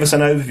you just give us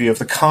an overview of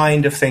the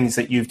kind of things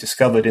that you've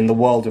discovered in the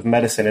world of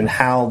medicine and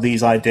how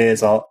these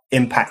ideas are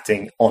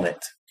impacting on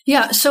it?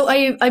 Yeah, so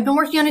I've been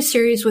working on a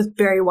series with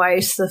Barry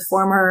Weiss, the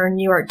former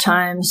New York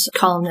Times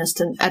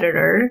columnist and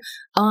editor,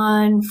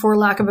 on, for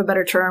lack of a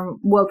better term,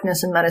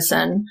 wokeness in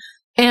medicine.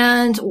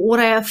 And what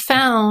I have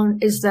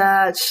found is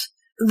that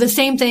the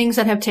same things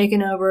that have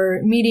taken over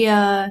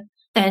media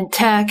and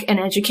tech and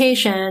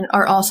education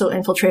are also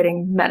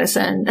infiltrating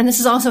medicine. And this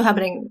is also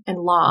happening in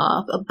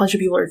law. A bunch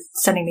of people are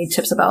sending me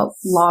tips about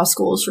law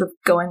schools sort of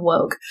going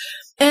woke.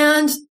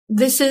 And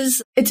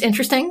it's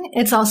interesting.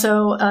 It's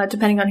also,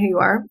 depending on who you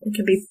are, it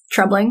can be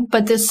troubling.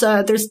 But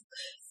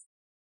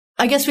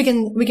I guess we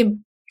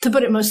can, to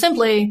put it most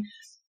simply,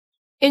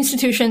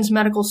 institutions,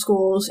 medical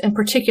schools in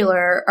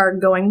particular, are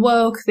going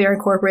woke. They're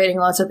incorporating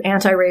lots of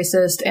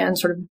anti-racist and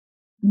sort of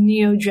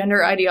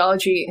neo-gender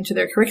ideology into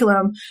their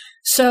curriculum.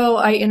 So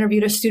I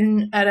interviewed a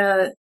student at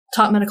a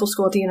top medical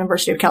school at the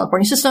University of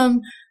California system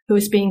who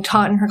is being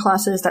taught in her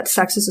classes that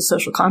sex is a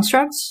social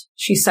construct.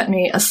 She sent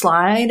me a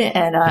slide,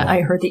 and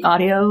I heard the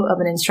audio of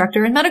an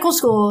instructor in medical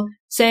school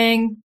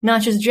saying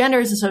not just gender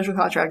is a social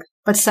construct,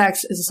 but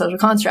sex is a social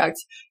construct.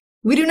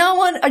 We do not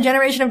want a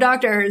generation of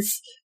doctors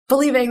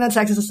believing that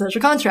sex is a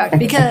social construct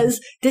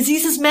because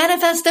diseases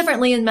manifest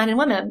differently in men and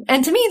women.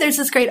 And to me, there's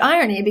this great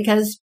irony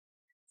because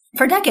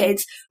for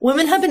decades,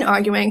 women have been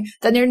arguing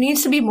that there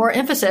needs to be more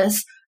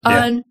emphasis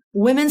on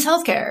women's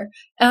healthcare.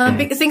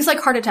 Things like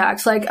heart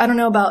attacks, like, I don't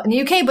know about in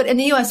the UK, but in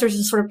the US, there's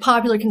this sort of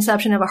popular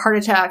conception of a heart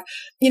attack.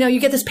 You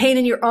get this pain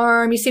in your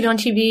arm, you see it on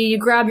TV, you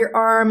grab your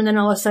arm, and then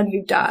all of a sudden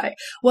you die.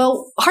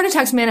 Well, heart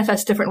attacks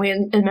manifest differently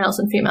in males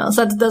and females.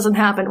 That doesn't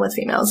happen with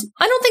females.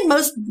 I don't think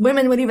most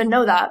women would even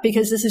know that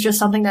because this is just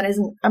something that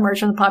isn't emerged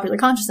from the popular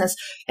consciousness.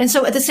 And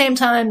so at the same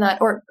time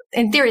or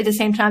in theory, at the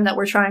same time that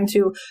we're trying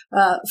to,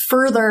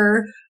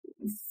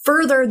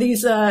 further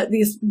these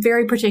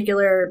very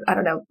particular,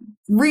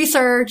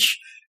 research,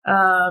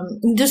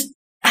 just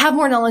have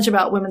more knowledge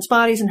about women's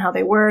bodies and how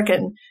they work.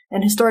 And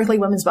historically,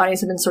 women's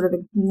bodies have been sort of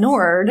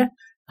ignored.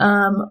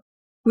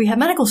 We have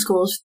medical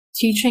schools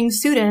teaching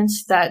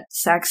students that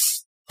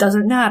sex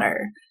doesn't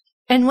matter.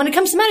 And when it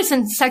comes to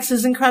medicine, sex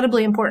is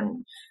incredibly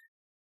important.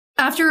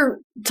 After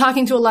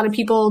talking to a lot of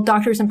people,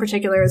 doctors in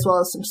particular, as well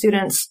as some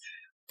students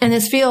in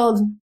this field,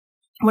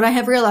 what I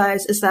have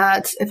realized is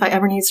that if I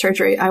ever need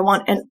surgery, I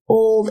want an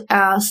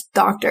old-ass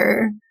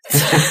doctor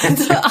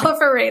to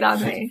operate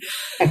on me.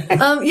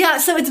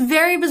 So it's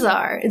very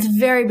bizarre. It's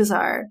very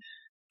bizarre.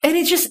 And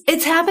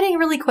it's happening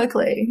really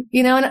quickly,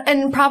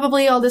 and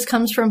probably all this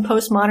comes from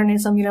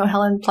postmodernism.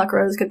 Helen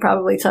Pluckrose could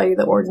probably tell you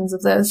the origins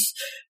of this,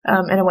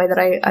 in a way that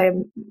I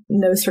am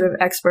no sort of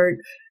expert.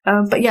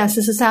 But yes,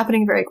 this is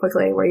happening very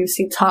quickly where you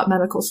see top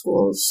medical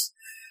schools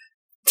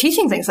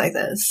teaching things like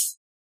this.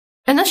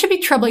 And that should be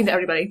troubling to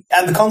everybody.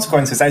 And the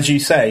consequences, as you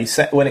say,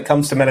 when it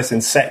comes to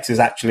medicine, sex is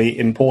actually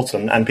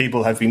important. And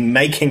people have been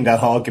making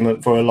that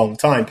argument for a long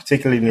time,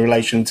 particularly in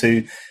relation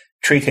to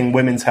treating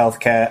women's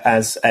healthcare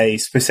as a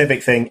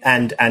specific thing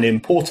and an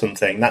important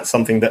thing. That's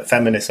something that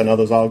feminists and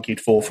others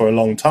argued for a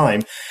long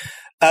time.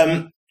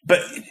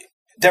 But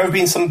there have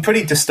been some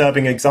pretty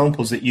disturbing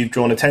examples that you've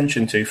drawn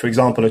attention to. For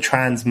example, a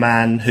trans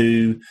man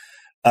who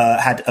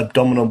had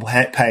abdominal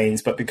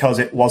pains, but because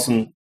it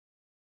wasn't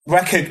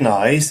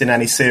recognized in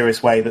any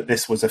serious way that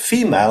this was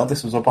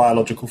a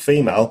biological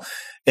female,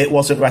 it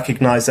wasn't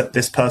recognized that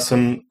this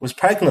person was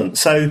pregnant.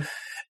 So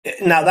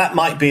now that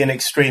might be an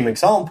extreme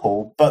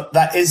example, but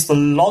that is the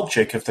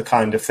logic of the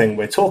kind of thing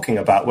we're talking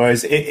about.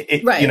 Whereas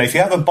right. If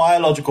you have a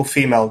biological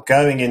female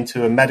going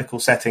into a medical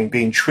setting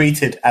being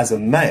treated as a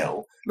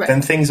male, right,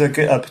 then things are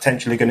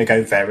potentially going to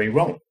go very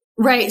wrong.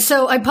 Right.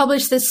 So I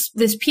published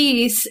this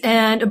piece,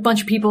 and a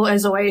bunch of people,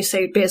 as always,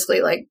 say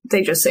basically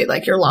they just say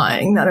you're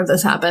lying. None of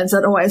this happens.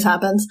 That always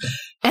happens.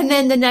 And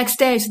then the next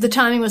day, so the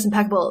timing was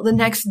impeccable. The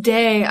next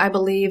day, I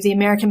believe the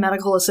American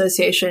Medical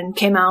Association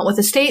came out with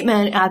a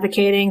statement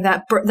advocating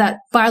that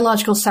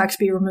biological sex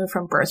be removed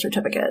from birth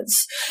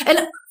certificates.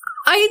 And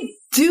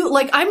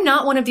I'm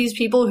not one of these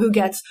people who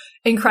gets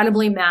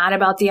incredibly mad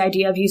about the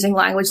idea of using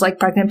language like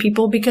pregnant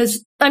people,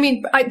 because,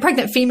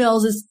 pregnant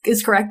females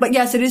is correct. But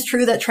yes, it is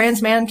true that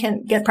trans men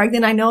can get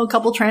pregnant. I know a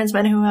couple trans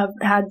men who have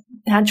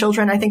had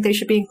children. I think they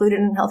should be included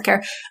in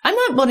healthcare. I'm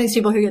not one of these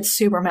people who gets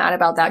super mad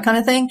about that kind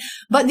of thing.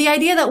 But the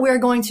idea that we're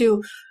going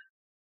to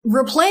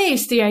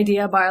replace the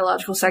idea of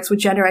biological sex with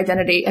gender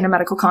identity in a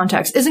medical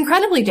context is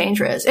incredibly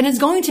dangerous. And it's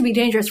going to be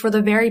dangerous for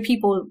the very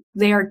people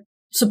they are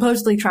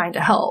supposedly trying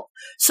to help.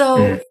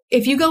 So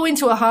if you go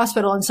into a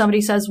hospital and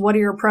somebody says, "What are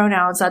your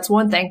pronouns?" that's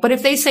one thing. But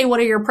if they say, "What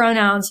are your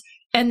pronouns?"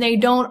 and they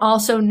don't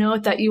also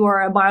note that you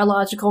are a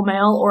biological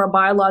male or a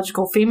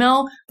biological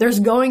female, there's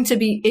going to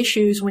be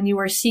issues when you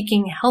are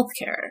seeking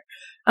healthcare.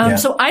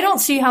 So I don't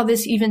see how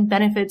this even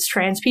benefits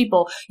trans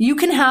people. You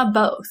can have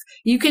both.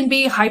 You can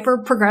be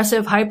hyper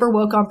progressive, hyper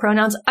woke on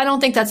pronouns. I don't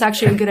think that's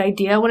actually a good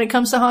idea when it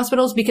comes to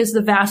hospitals, because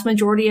the vast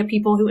majority of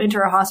people who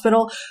enter a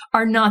hospital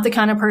are not the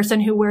kind of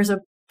person who wears a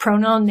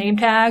pronoun name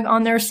tag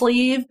on their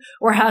sleeve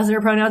or has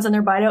their pronouns on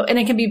their bio. And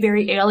it can be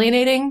very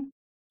alienating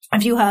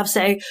if you have,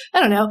 say,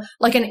 I don't know,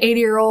 like an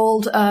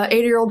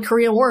 80-year-old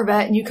Korean War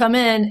vet, and you come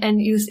in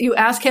and you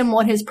ask him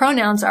what his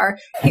pronouns are.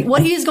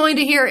 What he's going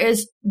to hear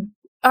is,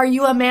 "Are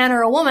you a man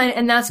or a woman?"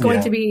 And that's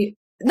going to be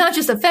not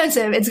just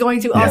offensive. It's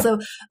going to also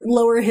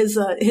lower his,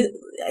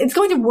 it's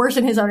going to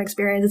worsen his own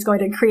experience. It's going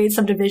to create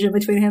some division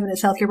between him and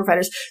his healthcare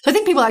providers. So I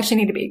think people actually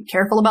need to be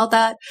careful about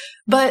that.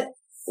 But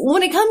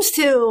when it comes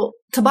to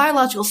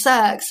biological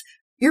sex,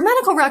 your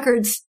medical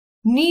records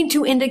need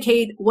to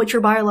indicate what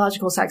your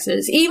biological sex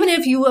is. Even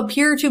if you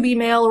appear to be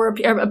male or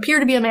appear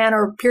to be a man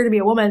or appear to be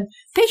a woman,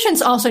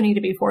 patients also need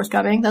to be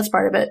forthcoming. That's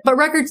part of it. But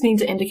records need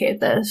to indicate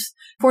this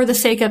for the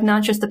sake of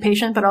not just the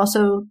patient, but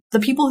also the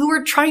people who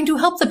are trying to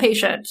help the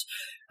patient.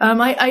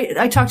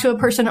 I talked to a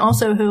person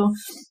also who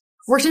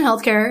works in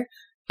healthcare,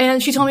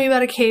 and she told me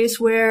about a case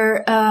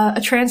where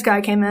a trans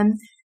guy came in,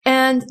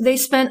 and they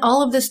spent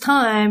all of this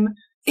time.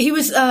 He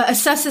was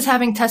assessed as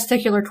having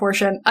testicular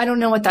torsion. I don't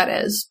know what that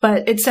is,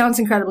 but it sounds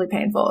incredibly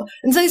painful.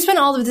 And so they spent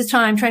all of this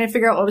time trying to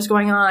figure out what was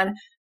going on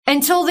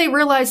until they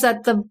realized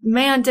that the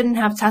man didn't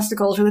have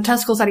testicles, or the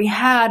testicles that he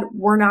had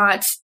were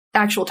not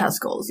actual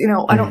testicles.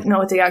 I don't know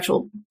what the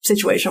actual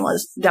situation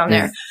was down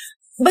there.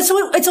 But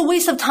so it's a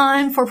waste of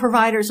time for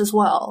providers as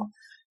well.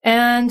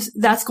 And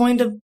that's going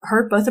to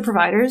hurt both the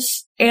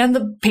providers and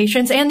the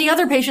patients and the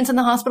other patients in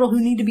the hospital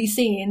who need to be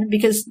seen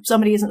because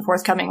somebody isn't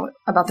forthcoming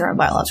about their own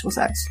biological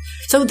sex.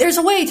 So there's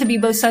a way to be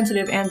both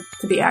sensitive and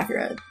to be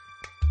accurate.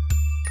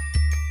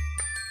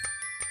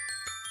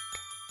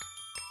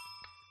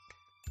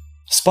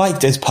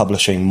 Spiked is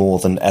publishing more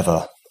than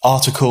ever.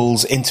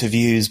 Articles,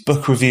 interviews,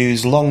 book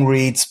reviews, long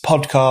reads,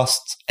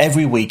 podcasts.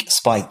 Every week,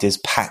 Spiked is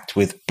packed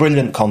with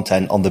brilliant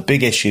content on the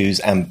big issues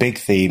and big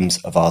themes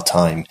of our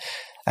time.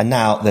 And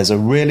now there's a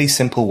really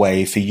simple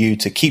way for you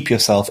to keep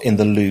yourself in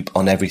the loop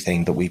on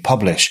everything that we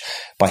publish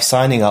by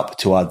signing up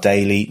to our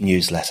daily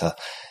newsletter.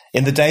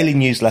 In the daily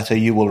newsletter,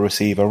 you will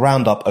receive a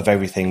roundup of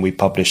everything we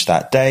publish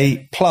that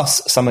day,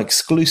 plus some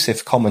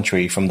exclusive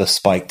commentary from the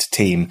Spiked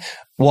team.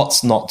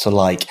 What's not to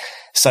like?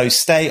 So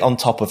stay on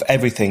top of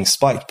everything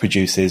Spiked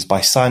produces by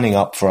signing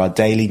up for our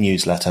daily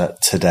newsletter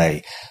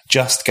today.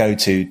 Just go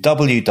to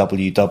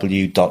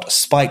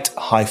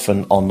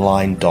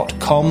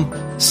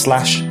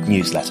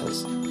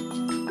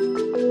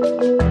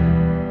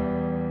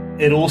www.spiked-online.com/newsletters.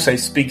 It also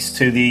speaks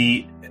to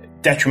the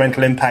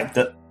detrimental impact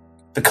that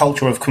the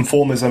culture of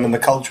conformism and the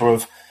culture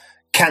of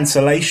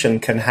cancellation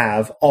can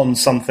have on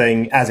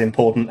something as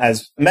important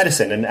as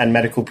medicine and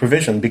medical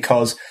provision,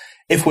 because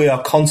if we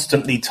are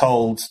constantly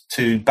told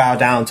to bow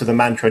down to the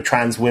mantra,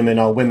 trans women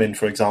are women,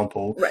 for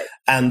example, right,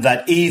 and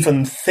that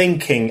even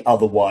thinking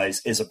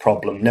otherwise is a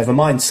problem, never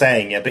mind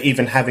saying it, but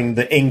even having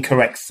the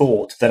incorrect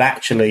thought that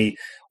actually,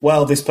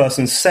 well, this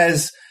person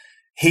says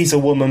he's a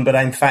woman, but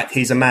in fact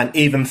he's a man,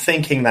 even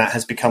thinking that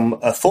has become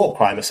a thought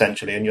crime,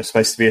 essentially, and you're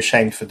supposed to be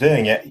ashamed for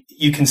doing it.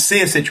 You can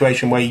see a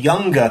situation where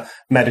younger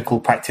medical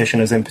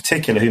practitioners in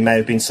particular, who may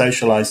have been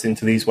socialized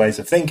into these ways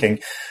of thinking,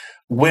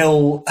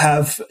 will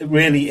have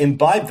really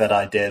imbibed that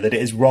idea that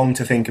it is wrong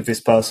to think of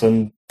this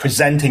person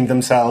presenting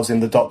themselves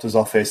in the doctor's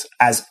office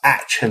as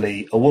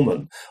actually a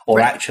woman or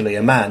right, actually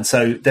a man.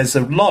 So there's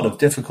a lot of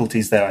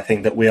difficulties there, I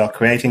think, that we are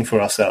creating for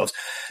ourselves.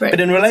 Right.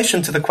 But in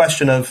relation to the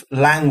question of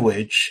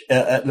language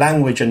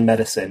and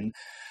medicine,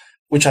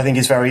 which I think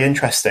is very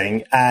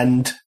interesting,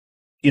 and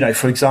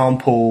for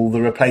example,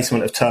 the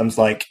replacement of terms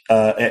like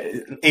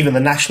even the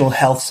National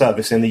Health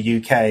Service in the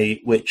UK,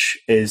 which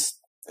is,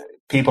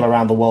 people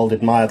around the world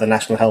admire the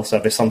National Health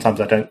Service.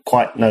 Sometimes I don't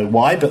quite know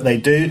why, but they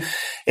do.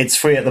 It's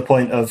free at the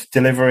point of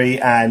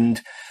delivery,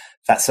 and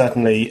that's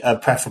certainly a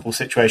preferable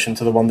situation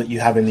to the one that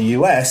you have in the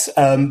US.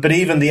 But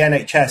even the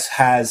NHS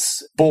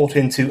has bought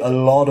into a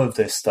lot of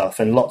this stuff,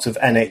 and lots of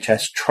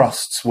NHS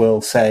trusts will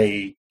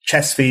say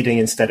chest feeding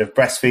instead of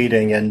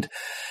breastfeeding, and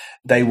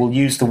they will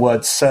use the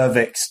word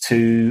cervix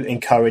to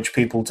encourage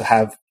people to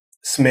have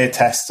smear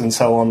tests and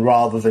so on,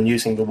 rather than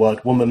using the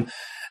word woman.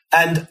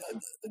 And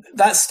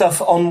that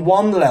stuff, on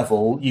one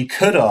level, you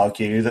could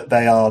argue that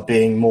they are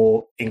being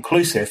more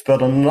inclusive,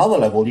 but on another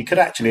level, you could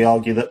actually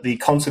argue that the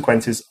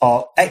consequences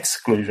are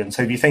exclusion.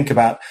 So if you think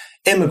about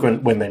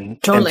immigrant women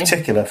in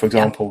particular, for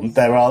example,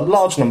 there are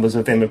large numbers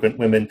of immigrant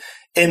women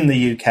in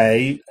the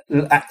UK.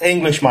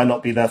 English might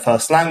not be their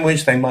first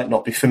language. They might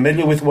not be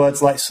familiar with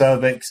words like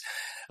cervix,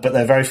 but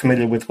they're very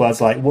familiar with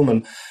words like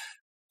woman.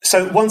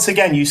 So once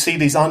again, you see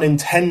these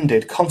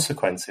unintended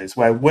consequences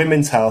where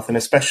women's health, and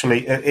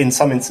especially in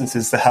some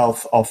instances the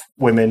health of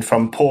women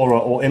from poorer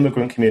or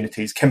immigrant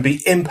communities, can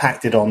be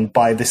impacted on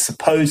by this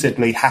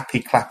supposedly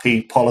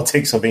happy-clappy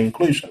politics of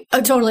inclusion.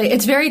 Totally.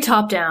 It's very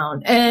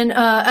top-down. And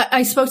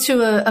I spoke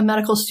to a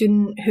medical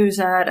student who's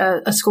at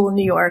a school in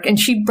New York, and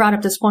she brought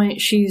up this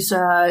point. She's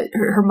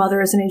her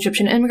mother is an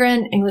Egyptian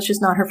immigrant. English is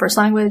not her first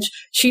language.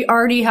 She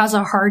already has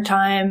a hard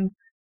time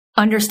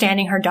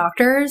understanding her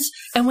doctors.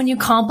 And when you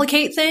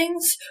complicate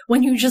things,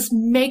 when you just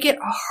make it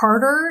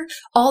harder,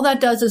 all that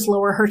does is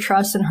lower her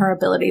trust in her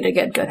ability to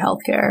get good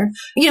healthcare.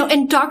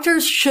 And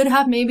doctors should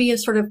have maybe a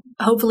sort of,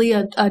 hopefully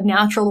a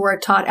natural or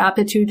a taught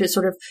aptitude to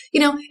sort of,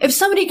 if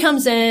somebody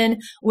comes in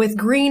with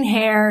green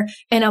hair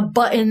and a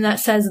button that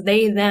says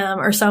they, them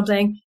or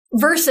something,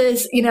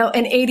 versus,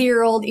 an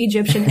 80-year-old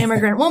Egyptian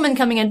immigrant woman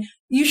coming in,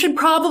 you should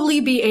probably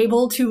be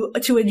able to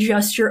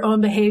adjust your own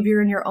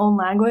behavior in your own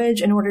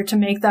language in order to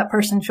make that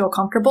person feel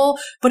comfortable.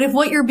 But if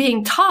what you're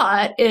being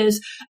taught is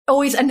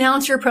always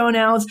announce your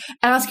pronouns,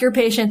 ask your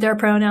patient their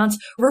pronouns,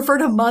 refer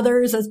to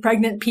mothers as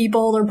pregnant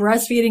people or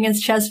breastfeeding as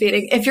chest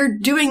feeding, if you're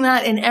doing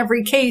that in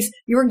every case,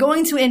 you're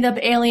going to end up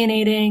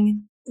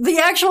alienating the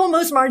actual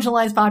most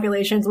marginalized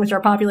populations, which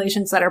are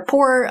populations that are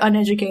poor,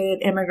 uneducated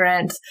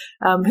immigrants,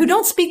 who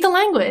don't speak the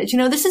language.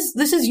 This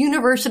is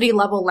university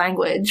level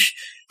language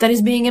that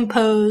is being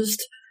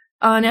imposed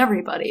on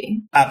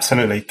everybody.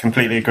 Absolutely.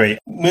 Completely agree.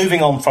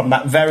 Moving on from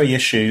that very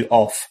issue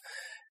of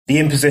the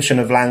imposition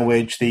of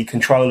language, the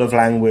control of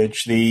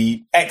language,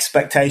 the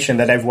expectation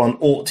that everyone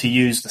ought to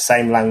use the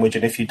same language,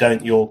 and if you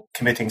don't, you're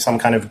committing some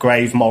kind of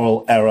grave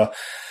moral error.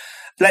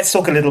 Let's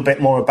talk a little bit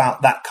more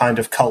about that kind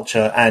of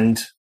culture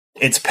and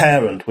its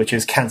parent, which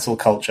is cancel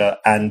culture,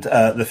 and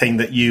the thing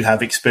that you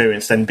have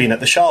experienced and been at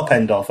the sharp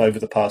end of over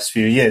the past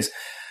few years.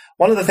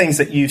 One of the things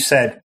that you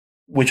said,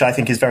 which I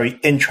think is very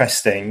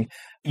interesting,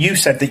 you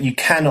said that you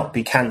cannot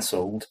be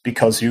cancelled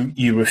because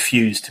you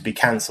refuse to be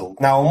cancelled.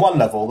 Now, on one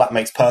level, that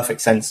makes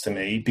perfect sense to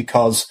me,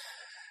 because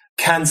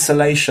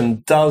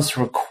cancellation does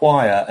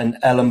require an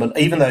element,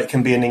 even though it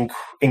can be an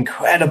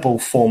incredible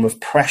form of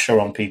pressure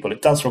on people,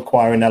 it does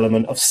require an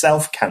element of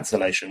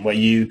self-cancellation where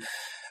you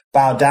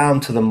bow down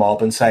to the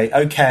mob and say,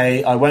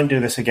 okay, I won't do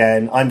this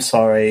again. I'm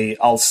sorry.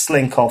 I'll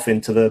slink off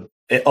into the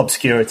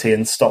obscurity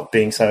and stop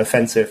being so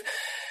offensive.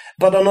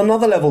 But on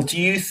another level,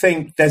 do you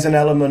think there's an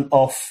element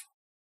of,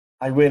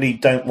 I really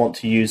don't want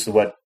to use the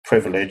word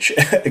privilege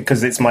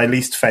because it's my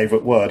least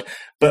favorite word,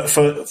 but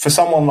for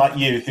someone like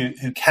you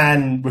who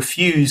can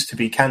refuse to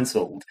be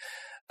cancelled,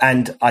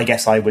 And I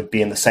guess I would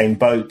be in the same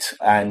boat.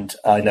 And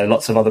I know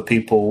lots of other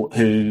people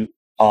who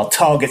are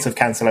targets of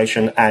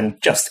cancellation and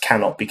just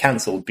cannot be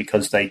cancelled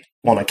because they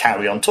want to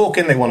carry on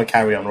talking, they want to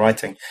carry on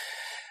writing.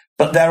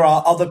 But there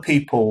are other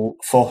people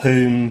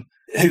who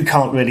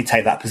can't really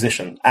take that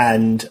position.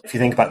 And if you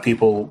think about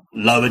people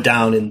lower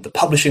down in the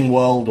publishing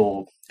world,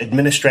 or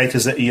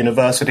administrators at a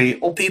university,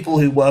 or people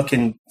who work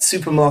in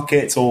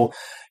supermarkets, or,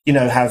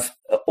 have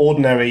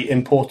ordinary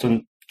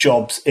important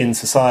jobs in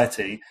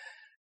society,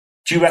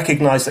 do you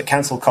recognize that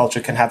cancel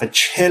culture can have a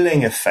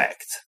chilling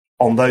effect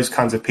on those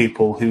kinds of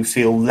people who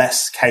feel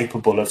less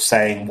capable of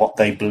saying what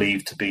they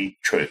believe to be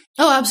true?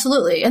 Oh,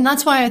 absolutely. And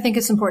that's why I think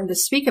it's important to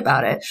speak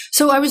about it.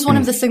 So I was one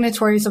of the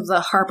signatories of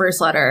the Harper's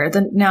letter,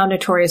 the now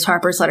notorious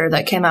Harper's letter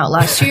that came out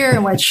last year,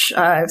 in which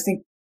I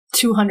think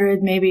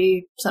 200,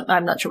 maybe,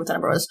 I'm not sure what the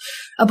number was,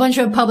 a bunch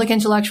of public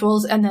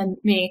intellectuals and then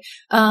me,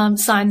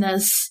 signed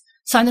this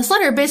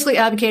letter basically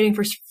advocating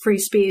for free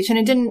speech. And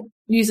it didn't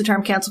use the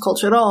term cancel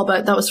culture at all,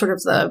 but that was sort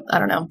of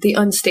the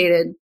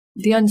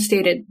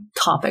unstated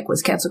topic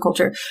was cancel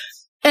culture.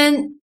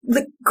 And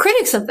the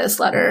critics of this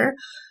letter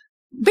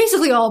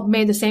basically all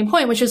made the same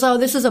point, which is,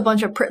 this is a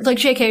bunch of, like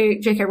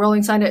J.K.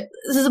 Rowling signed it.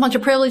 This is a bunch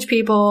of privileged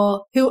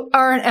people who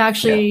aren't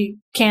actually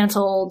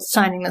canceled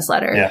signing this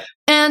letter. Yeah.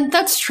 And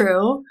that's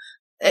true.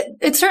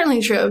 It's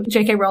certainly true.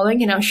 J.K.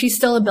 Rowling, she's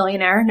still a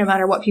billionaire, no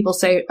matter what people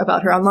say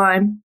about her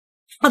online.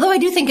 Although I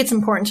do think it's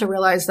important to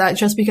realize that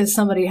just because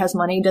somebody has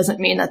money doesn't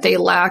mean that they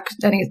lack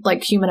any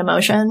human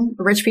emotion.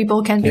 Rich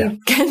people can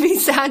be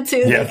sad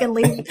too. Yeah. They can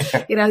leave,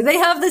 they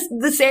have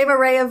the same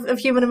array of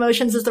human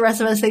emotions as the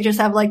rest of us. They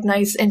just have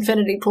nice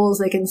infinity pools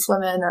they can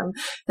swim in.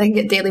 They can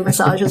get daily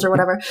massages or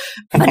whatever.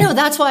 But no,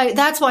 that's why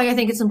I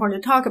think it's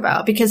important to talk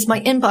about, because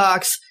my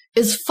inbox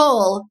is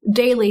full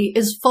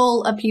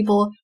of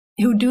people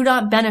who do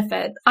not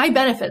benefit. I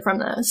benefit from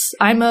this.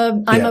 I'm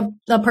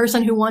a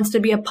person who wants to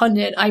be a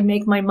pundit. I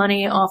make my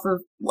money off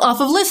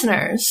of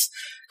listeners.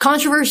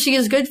 Controversy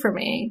is good for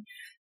me.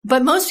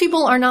 But most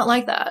people are not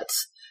like that.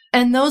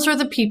 And those are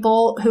the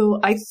people who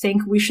I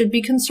think we should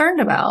be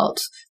concerned about.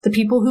 The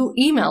people who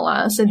email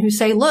us and who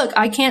say, look,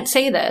 I can't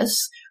say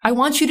this. I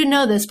want you to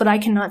know this, but I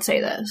cannot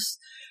say this.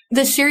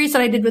 The series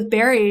that I did with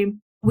Barry,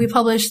 we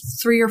published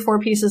 3 or 4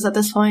 pieces at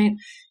this point.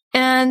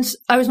 And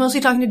I was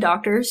mostly talking to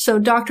doctors. So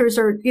doctors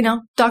are,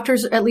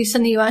 doctors, at least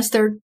in the US,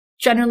 they're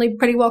generally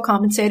pretty well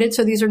compensated.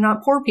 So these are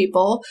not poor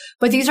people,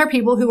 but these are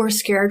people who are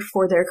scared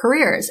for their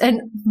careers.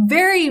 And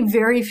very,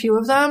 very few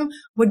of them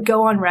would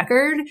go on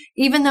record,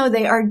 even though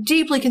they are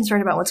deeply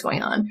concerned about what's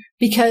going on,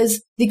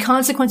 because the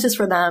consequences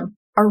for them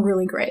are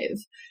really grave.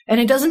 And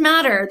it doesn't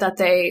matter that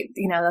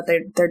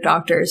they're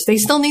doctors. They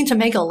still need to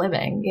make a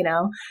living,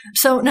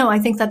 So no, I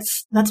think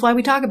that's why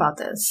we talk about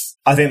this.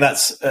 I think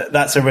that's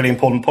a really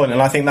important point.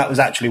 And I think that was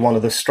actually one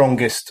of the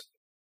strongest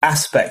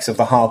aspects of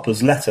the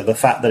Harper's letter, the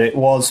fact that it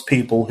was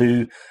people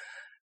who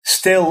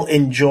still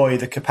enjoy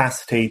the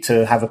capacity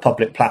to have a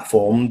public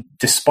platform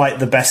despite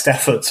the best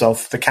efforts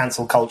of the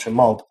cancel culture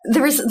mob.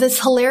 There was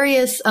this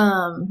hilarious,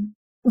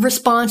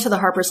 response to the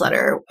Harper's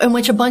letter in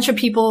which a bunch of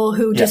people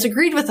who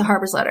disagreed with the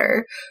Harper's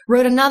letter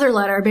wrote another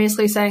letter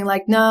basically saying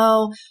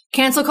no,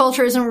 cancel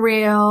culture isn't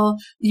real.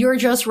 You're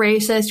just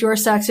racist. You're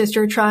sexist.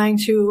 You're trying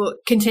to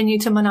continue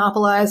to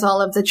monopolize all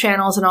of the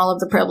channels and all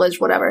of the privilege,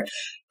 whatever.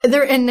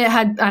 And it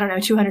had,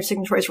 200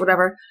 signatories or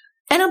whatever.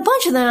 And a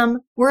bunch of them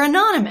were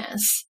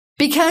anonymous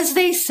because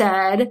they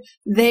said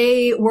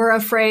they were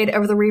afraid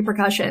of the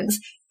repercussions.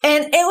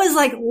 And it was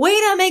way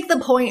to make the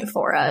point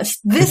for us.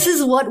 This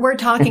is what we're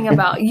talking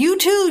about. You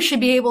too should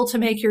be able to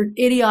make your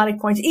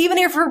idiotic points. Even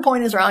if your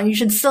point is wrong, you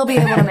should still be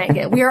able to make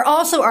it. We are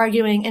also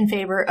arguing in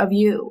favor of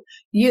you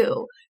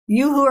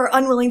who are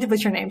unwilling to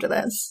put your name to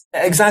this.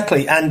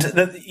 Exactly. And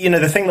the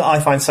thing that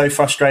I find so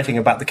frustrating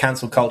about the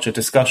cancel culture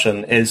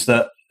discussion is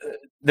that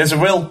there's a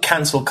real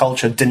cancel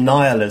culture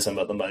denialism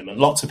at the moment.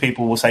 Lots of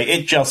people will say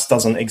it just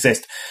doesn't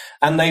exist.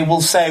 And they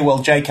will say, well,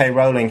 J.K.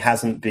 Rowling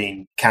hasn't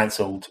been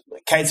cancelled.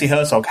 Katie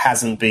Herzog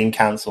hasn't been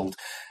cancelled.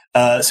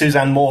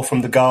 Suzanne Moore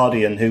from The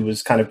Guardian, who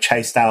was kind of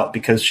chased out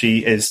because she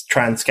is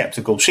trans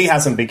skeptical, she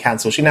hasn't been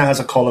cancelled. She now has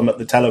a column at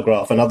The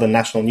Telegraph, another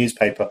national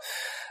newspaper.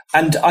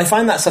 And I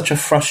find that such a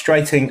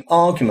frustrating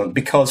argument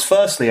because,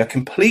 firstly, I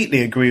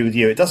completely agree with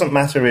you. It doesn't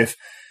matter if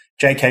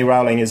J.K.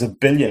 Rowling is a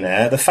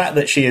billionaire. The fact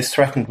that she is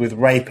threatened with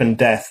rape and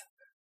death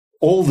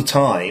all the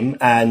time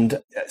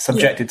and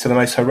subjected to the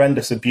most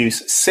horrendous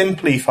abuse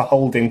simply for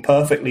holding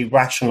perfectly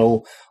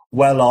rational,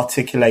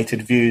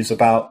 well-articulated views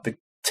about the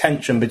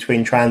tension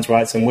between trans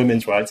rights and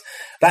women's rights,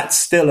 that's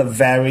still a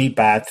very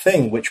bad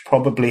thing, which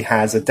probably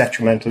has a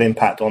detrimental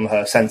impact on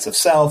her sense of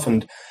self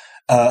and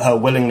her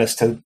willingness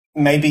to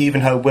maybe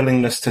even her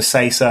willingness to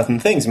say certain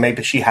things.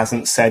 Maybe she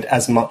hasn't said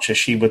as much as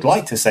she would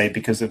like to say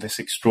because of this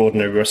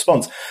extraordinary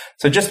response.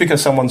 So just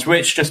because someone's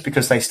rich, just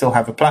because they still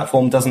have a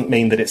platform, doesn't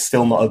mean that it's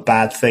still not a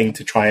bad thing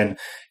to try and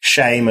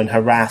shame and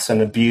harass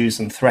and abuse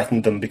and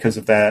threaten them because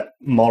of their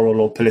moral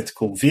or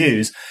political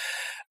views.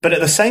 But at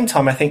the same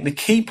time, I think the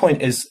key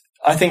point is,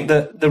 I think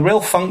that the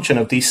real function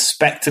of these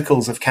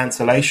spectacles of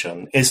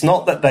cancellation is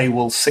not that they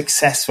will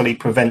successfully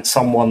prevent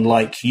someone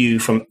like you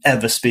from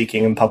ever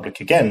speaking in public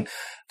again.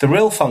 The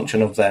real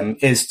function of them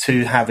is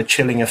to have a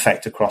chilling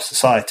effect across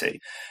society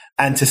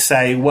and to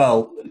say,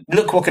 well,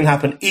 look what can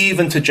happen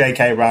even to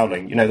J.K.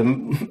 Rowling,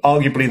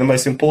 arguably the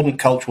most important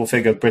cultural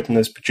figure Britain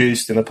has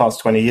produced in the past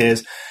 20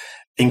 years,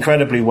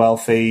 incredibly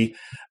wealthy,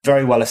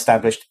 very well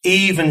established.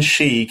 Even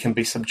she can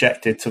be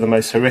subjected to the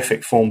most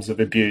horrific forms of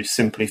abuse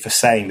simply for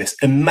saying this.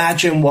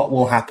 Imagine what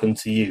will happen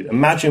to you.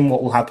 Imagine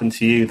what will happen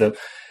to you, the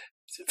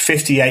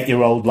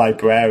 58-year-old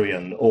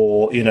librarian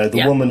or,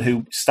 the woman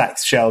who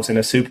stacks shelves in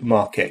a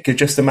supermarket. Could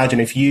just imagine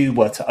if you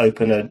were to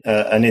open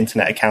an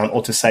internet account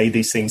or to say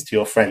these things to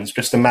your friends.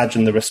 Just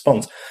imagine the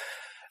response.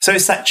 So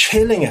it's that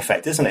chilling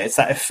effect, isn't it? It's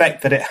that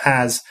effect that it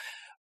has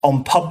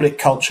on public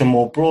culture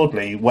more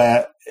broadly,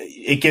 where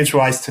it gives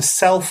rise to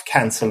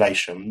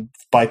self-cancellation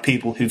by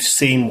people who've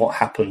seen what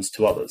happens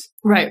to others.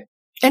 Right.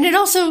 And it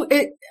also,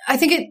 I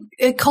think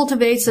it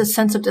cultivates a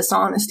sense of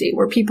dishonesty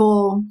where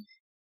people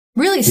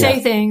really say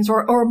things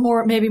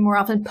or maybe more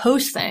often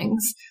post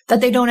things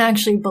that they don't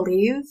actually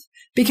believe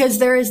because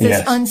there is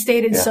this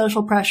unstated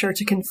social pressure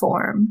to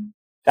conform.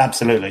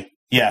 Absolutely.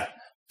 Yeah.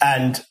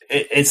 And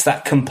it's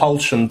that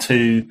compulsion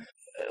to,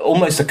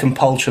 almost a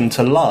compulsion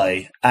to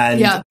lie.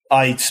 And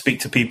I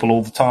speak to people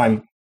all the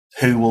time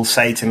who will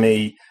say to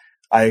me,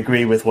 I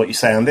agree with what you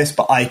say on this,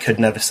 but I could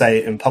never say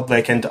it in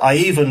public. And I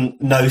even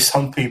know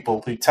some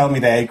people who tell me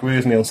they agree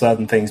with me on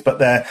certain things, but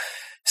their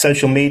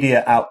social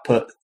media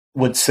output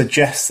would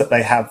suggest that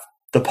they have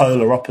the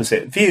polar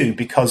opposite view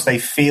because they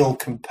feel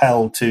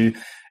compelled to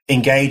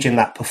engage in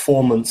that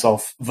performance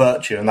of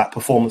virtue and that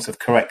performance of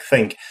correct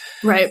think.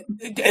 Right.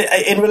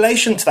 In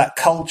relation to that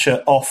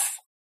culture of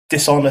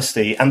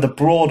dishonesty and the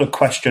broader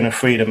question of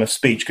freedom of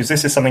speech, because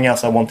this is something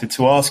else I wanted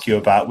to ask you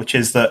about, which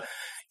is that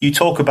you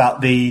talk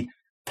about the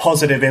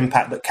positive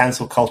impact that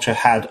cancel culture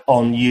had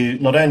on you,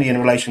 not only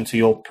in relation to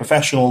your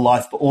professional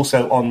life, but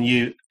also on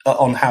you,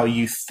 on how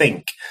you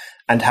think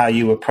and how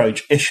you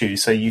approach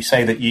issues. So you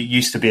say that you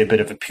used to be a bit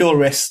of a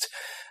purist.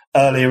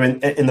 Earlier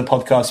in the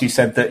podcast, you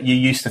said that you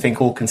used to think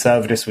all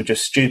conservatives were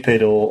just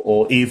stupid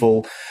or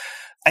evil.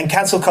 And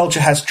cancel culture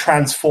has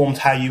transformed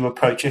how you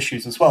approach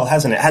issues as well,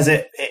 hasn't it?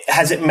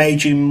 Has it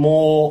made you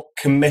more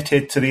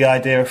committed to the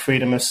idea of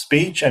freedom of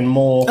speech and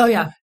more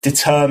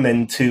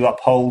determined to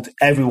uphold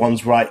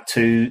everyone's right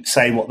to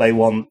say what they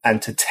want and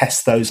to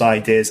test those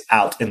ideas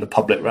out in the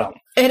public realm?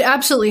 It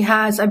absolutely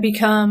has. I've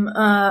become,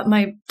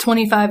 my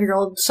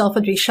 25-year-old self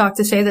would be shocked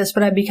to say this,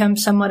 but I've become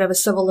somewhat of a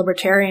civil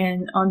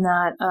libertarian on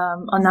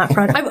that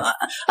front.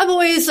 I've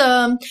always,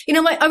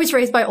 I was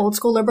raised by old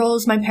school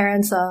liberals. My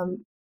parents,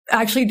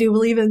 actually do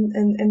believe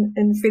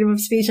in freedom of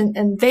speech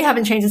and they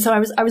haven't changed it. So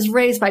I was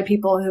raised by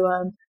people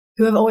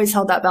who have always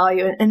held that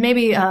value and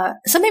maybe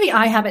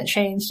I haven't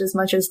changed as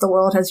much as the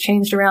world has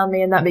changed around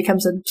me. And that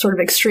becomes a sort of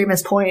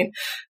extremist point.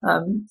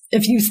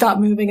 If you stop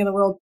moving and the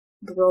world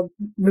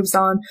moves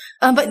on.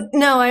 But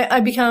no, I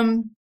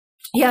become,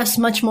 yes,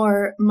 much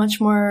more,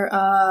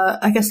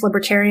 I guess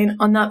libertarian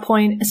on that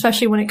point,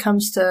 especially when it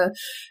comes to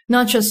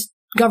not just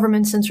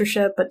government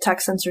censorship, but tech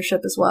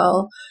censorship as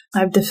well.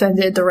 I've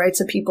defended the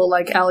rights of people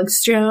like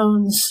Alex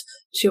Jones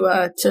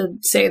to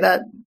say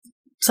that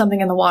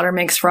something in the water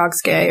makes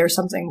frogs gay or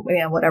something,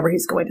 whatever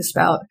he's going to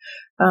spout.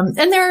 And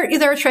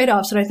there are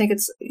trade-offs, and I think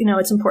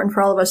it's important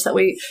for all of us that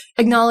we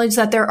acknowledge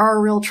that there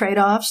are real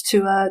trade-offs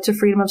to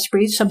freedom of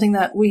speech, something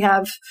that we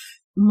have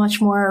much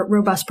more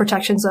robust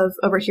protections of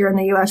over here in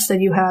the US than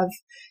you have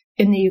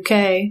in the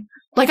UK.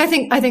 Like I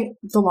think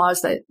the laws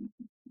that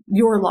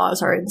your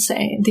laws are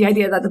insane. The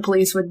idea that the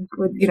police would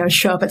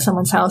show up at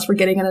someone's house for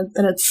getting in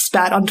a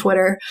spat on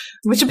Twitter,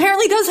 which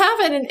apparently does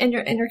happen in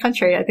your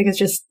country, I think it's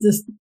just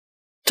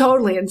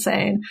totally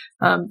insane.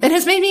 It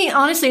has made me,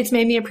 honestly, it's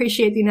made me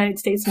appreciate the United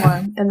States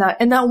more in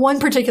that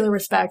one particular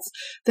respect.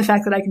 The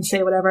fact that I can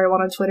say whatever I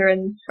want on Twitter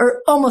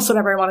or almost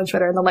whatever I want on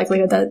Twitter, and the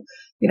likelihood that,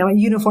 a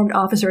uniformed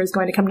officer is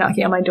going to come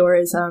knocking on my door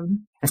is,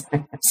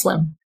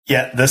 slim.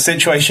 Yeah, the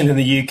situation in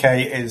the UK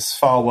is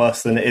far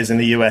worse than it is in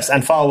the US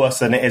and far worse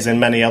than it is in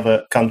many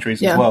other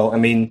countries as well. I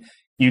mean,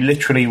 you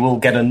literally will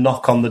get a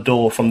knock on the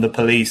door from the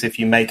police if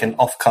you make an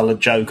off-color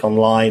joke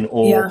online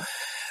or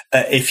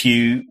if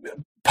you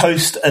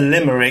post a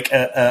limerick,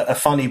 a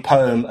funny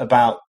poem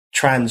about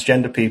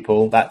transgender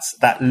people.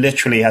 That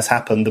literally has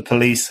happened. The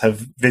police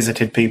have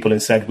visited people and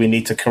said, we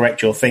need to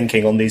correct your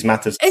thinking on these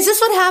matters. Is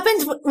this what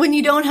happens when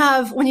you don't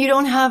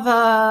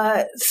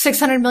have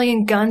 600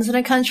 million guns in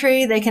a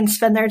country? They can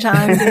spend their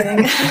time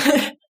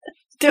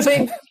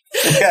doing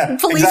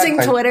policing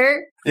exactly.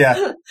 Twitter.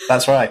 Yeah,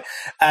 that's right.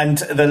 And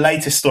the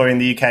latest story in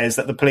the UK is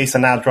that the police are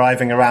now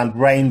driving around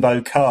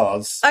rainbow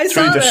cars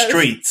through the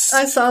streets.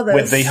 I saw this.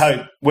 With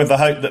the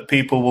hope that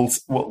people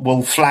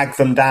will flag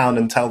them down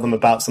and tell them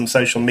about some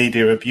social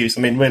media abuse.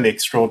 I mean, really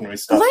extraordinary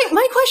stuff.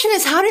 My question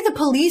is, how do the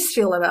police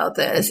feel about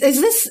this? Is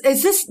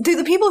this, do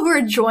the people who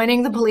are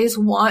joining the police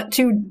want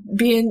to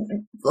be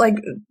in,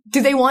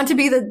 do they want to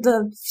be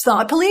the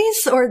thought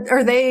police, or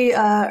are they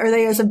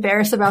as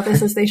embarrassed about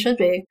this as they should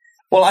be?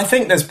 Well, I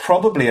think there's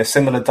probably a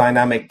similar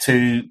dynamic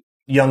to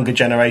younger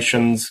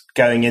generations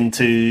going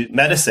into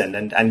medicine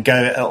and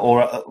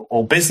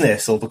or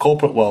business or the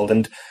corporate world,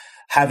 and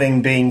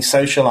having been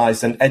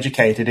socialized and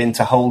educated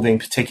into holding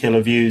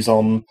particular views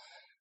on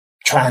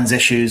trans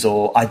issues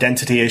or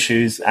identity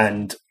issues,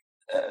 and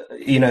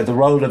the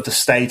role of the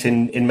state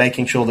in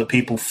making sure that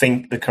people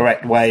think the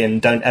correct way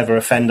and don't ever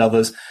offend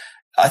others.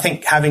 I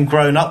think having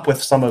grown up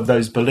with some of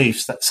those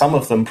beliefs, that some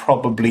of them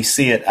probably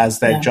see it as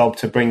their job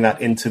to bring that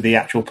into the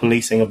actual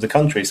policing of the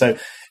country. So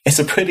it's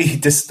a pretty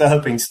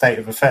disturbing state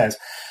of affairs.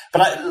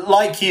 But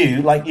like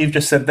you've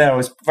just said there, I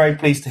was very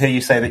pleased to hear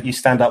you say that you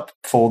stand up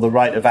for the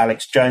right of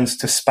Alex Jones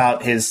to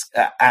spout his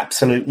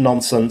absolute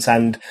nonsense.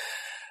 And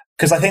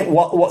because I think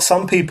what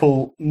some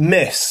people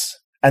miss,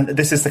 and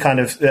this is the kind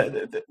of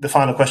the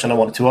final question I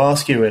wanted to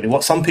ask you, really,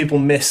 what some people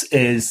miss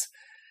is,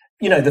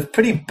 the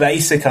pretty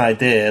basic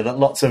idea that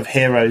lots of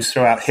heroes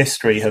throughout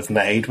history have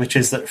made, which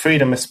is that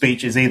freedom of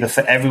speech is either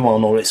for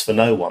everyone or it's for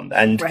no one.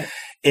 And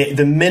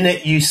the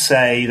minute you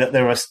say that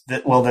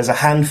there's a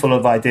handful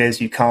of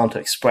ideas you can't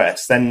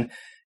express, then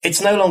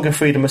it's no longer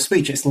freedom of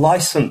speech. It's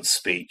licensed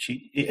speech.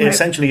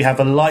 Essentially, you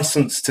have a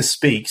license to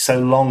speak so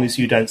long as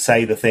you don't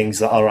say the things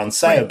that are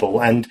unsayable.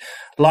 Right. And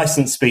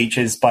licensed speech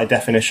is by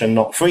definition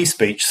not free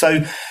speech.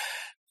 So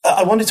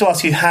I wanted to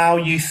ask you how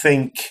you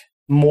think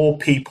more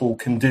people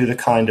can do the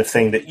kind of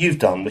thing that you've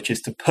done, which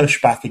is to push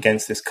back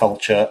against this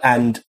culture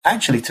and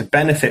actually to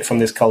benefit from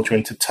this culture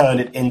and to turn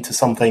it into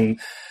something,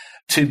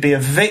 to be a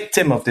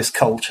victim of this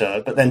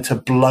culture, but then to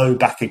blow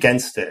back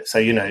against it. So,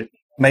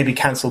 maybe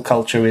cancel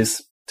culture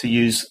is,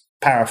 to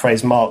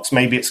paraphrase Marx,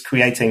 maybe it's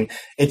creating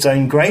its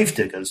own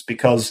gravediggers,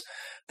 because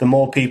the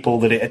more people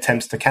that it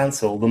attempts to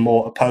cancel, the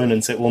more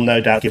opponents it will no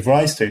doubt give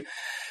rise to.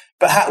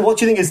 But what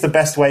do you think is the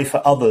best way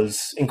for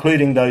others,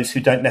 including those who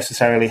don't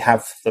necessarily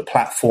have the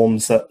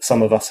platforms that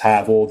some of us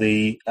have, or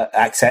the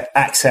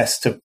access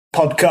to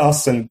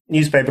podcasts and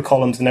newspaper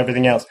columns and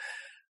everything else?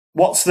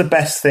 What's the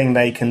best thing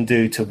they can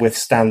do to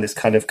withstand this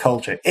kind of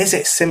culture? Is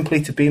it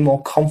simply to be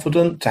more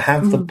confident, to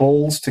have the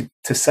balls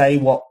to say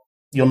what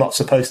you're not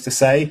supposed to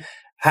say?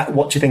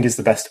 What do you think is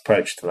the best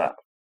approach to that?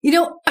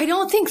 I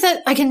don't think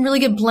that I can really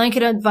give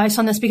blanket advice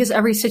on this, because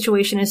every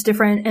situation is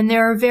different and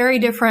there are very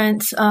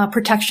different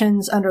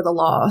protections under the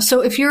law. So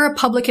if you're a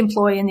public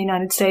employee in the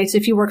United States,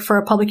 if you work for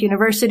a public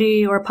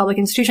university or a public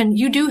institution,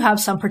 you do have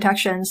some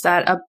protections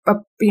that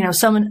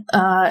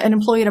an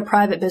employee at a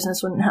private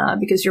business wouldn't have,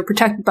 because you're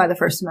protected by the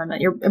First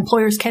Amendment. Your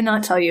employers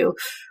cannot tell you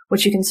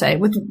what you can say,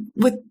 with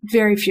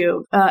very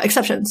few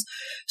exceptions.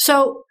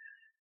 So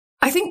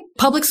I think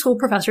public school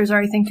professors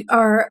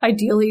are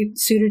ideally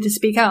suited to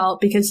speak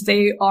out, because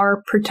they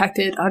are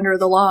protected under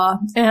the law.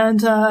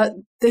 And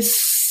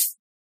this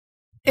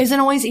isn't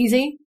always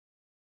easy.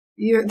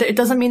 It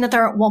doesn't mean that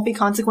there won't be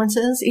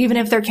consequences. Even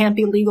if there can't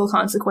be legal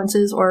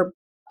consequences or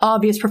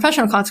obvious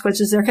professional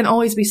consequences, there can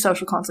always be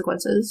social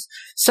consequences.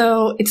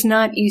 So it's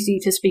not easy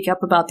to speak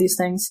up about these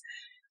things.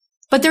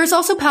 But there's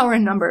also power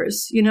in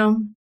numbers,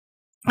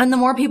 And the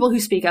more people who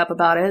speak up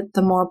about it,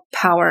 the more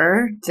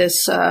power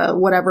this,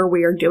 whatever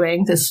we are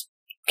doing, this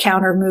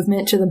counter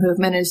movement to the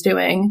movement is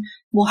doing,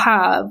 will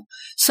have.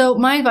 So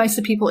my advice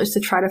to people is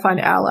to try to find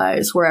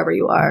allies wherever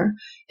you are.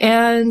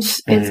 And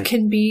it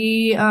can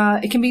be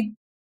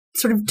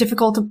sort of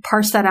difficult to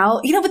parse that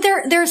out, but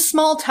there are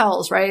small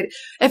tells, right?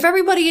 If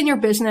everybody in your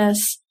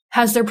business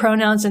has their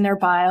pronouns in their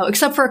bio,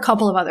 except for a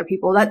couple of other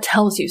people, that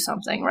tells you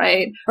something,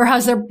 right? Or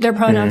has their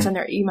pronouns in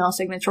their email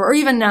signature. Or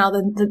even now,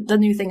 the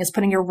new thing is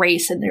putting your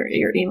race in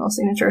your email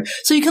signature.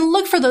 So you can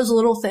look for those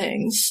little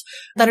things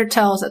that are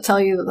tells that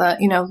tell you that,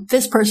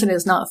 this person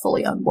is not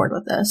fully on board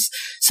with this.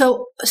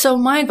 So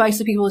my advice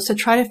to people is to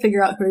try to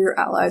figure out who your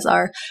allies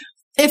are.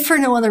 If for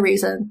no other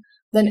reason,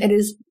 then it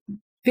is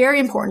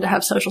very important to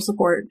have social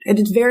support. It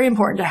is very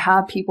important to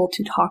have people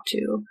to talk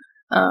to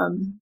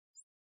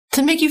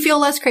make you feel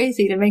less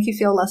crazy, to make you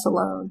feel less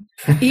alone.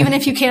 Even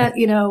if you can't,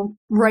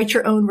 write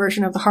your own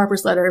version of the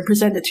Harper's letter and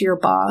present it to your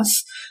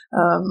boss,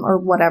 or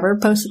whatever,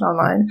 post it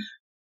online.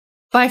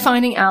 By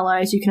finding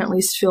allies, you can at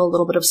least feel a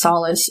little bit of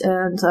solace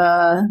and,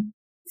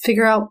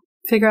 figure out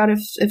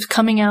if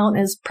coming out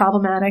is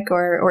problematic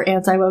or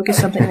anti-woke is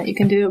something that you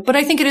can do. But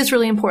I think it is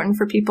really important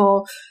for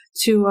people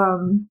to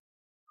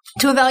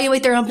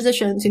evaluate their own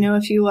positions.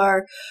 If you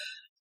have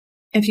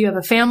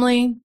a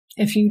family,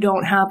 if you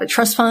don't have a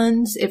trust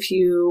fund, if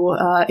you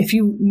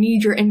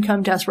need your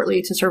income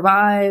desperately to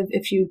survive,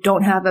 if you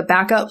don't have a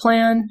backup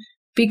plan,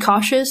 be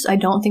cautious. I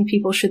don't think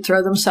people should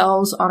throw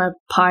themselves on a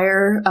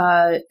pyre,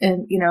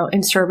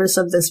 in service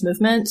of this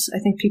movement. I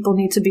think people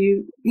need to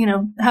be,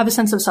 have a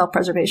sense of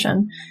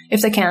self-preservation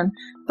if they can.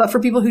 But for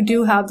people who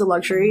do have the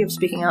luxury of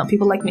speaking out,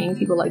 people like me,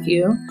 people like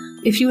you,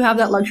 if you have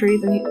that luxury,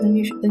 then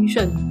you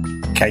should.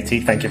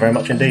 Katie, thank you very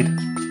much indeed.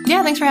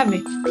 Yeah, thanks for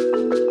having me.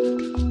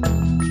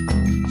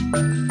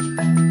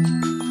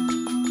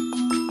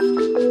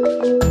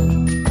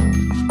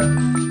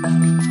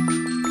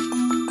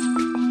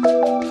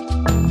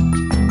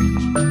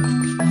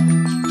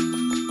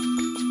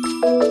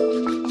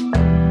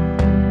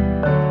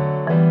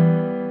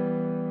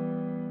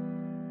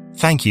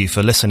 Thank you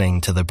for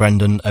listening to The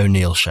Brendan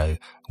O'Neill Show.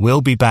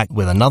 We'll be back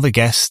with another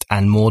guest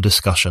and more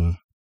discussion.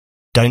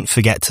 Don't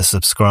forget to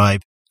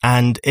subscribe.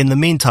 And in the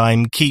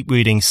meantime, keep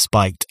reading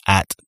Spiked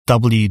at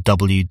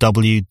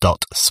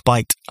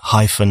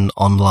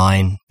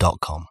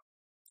www.spiked-online.com.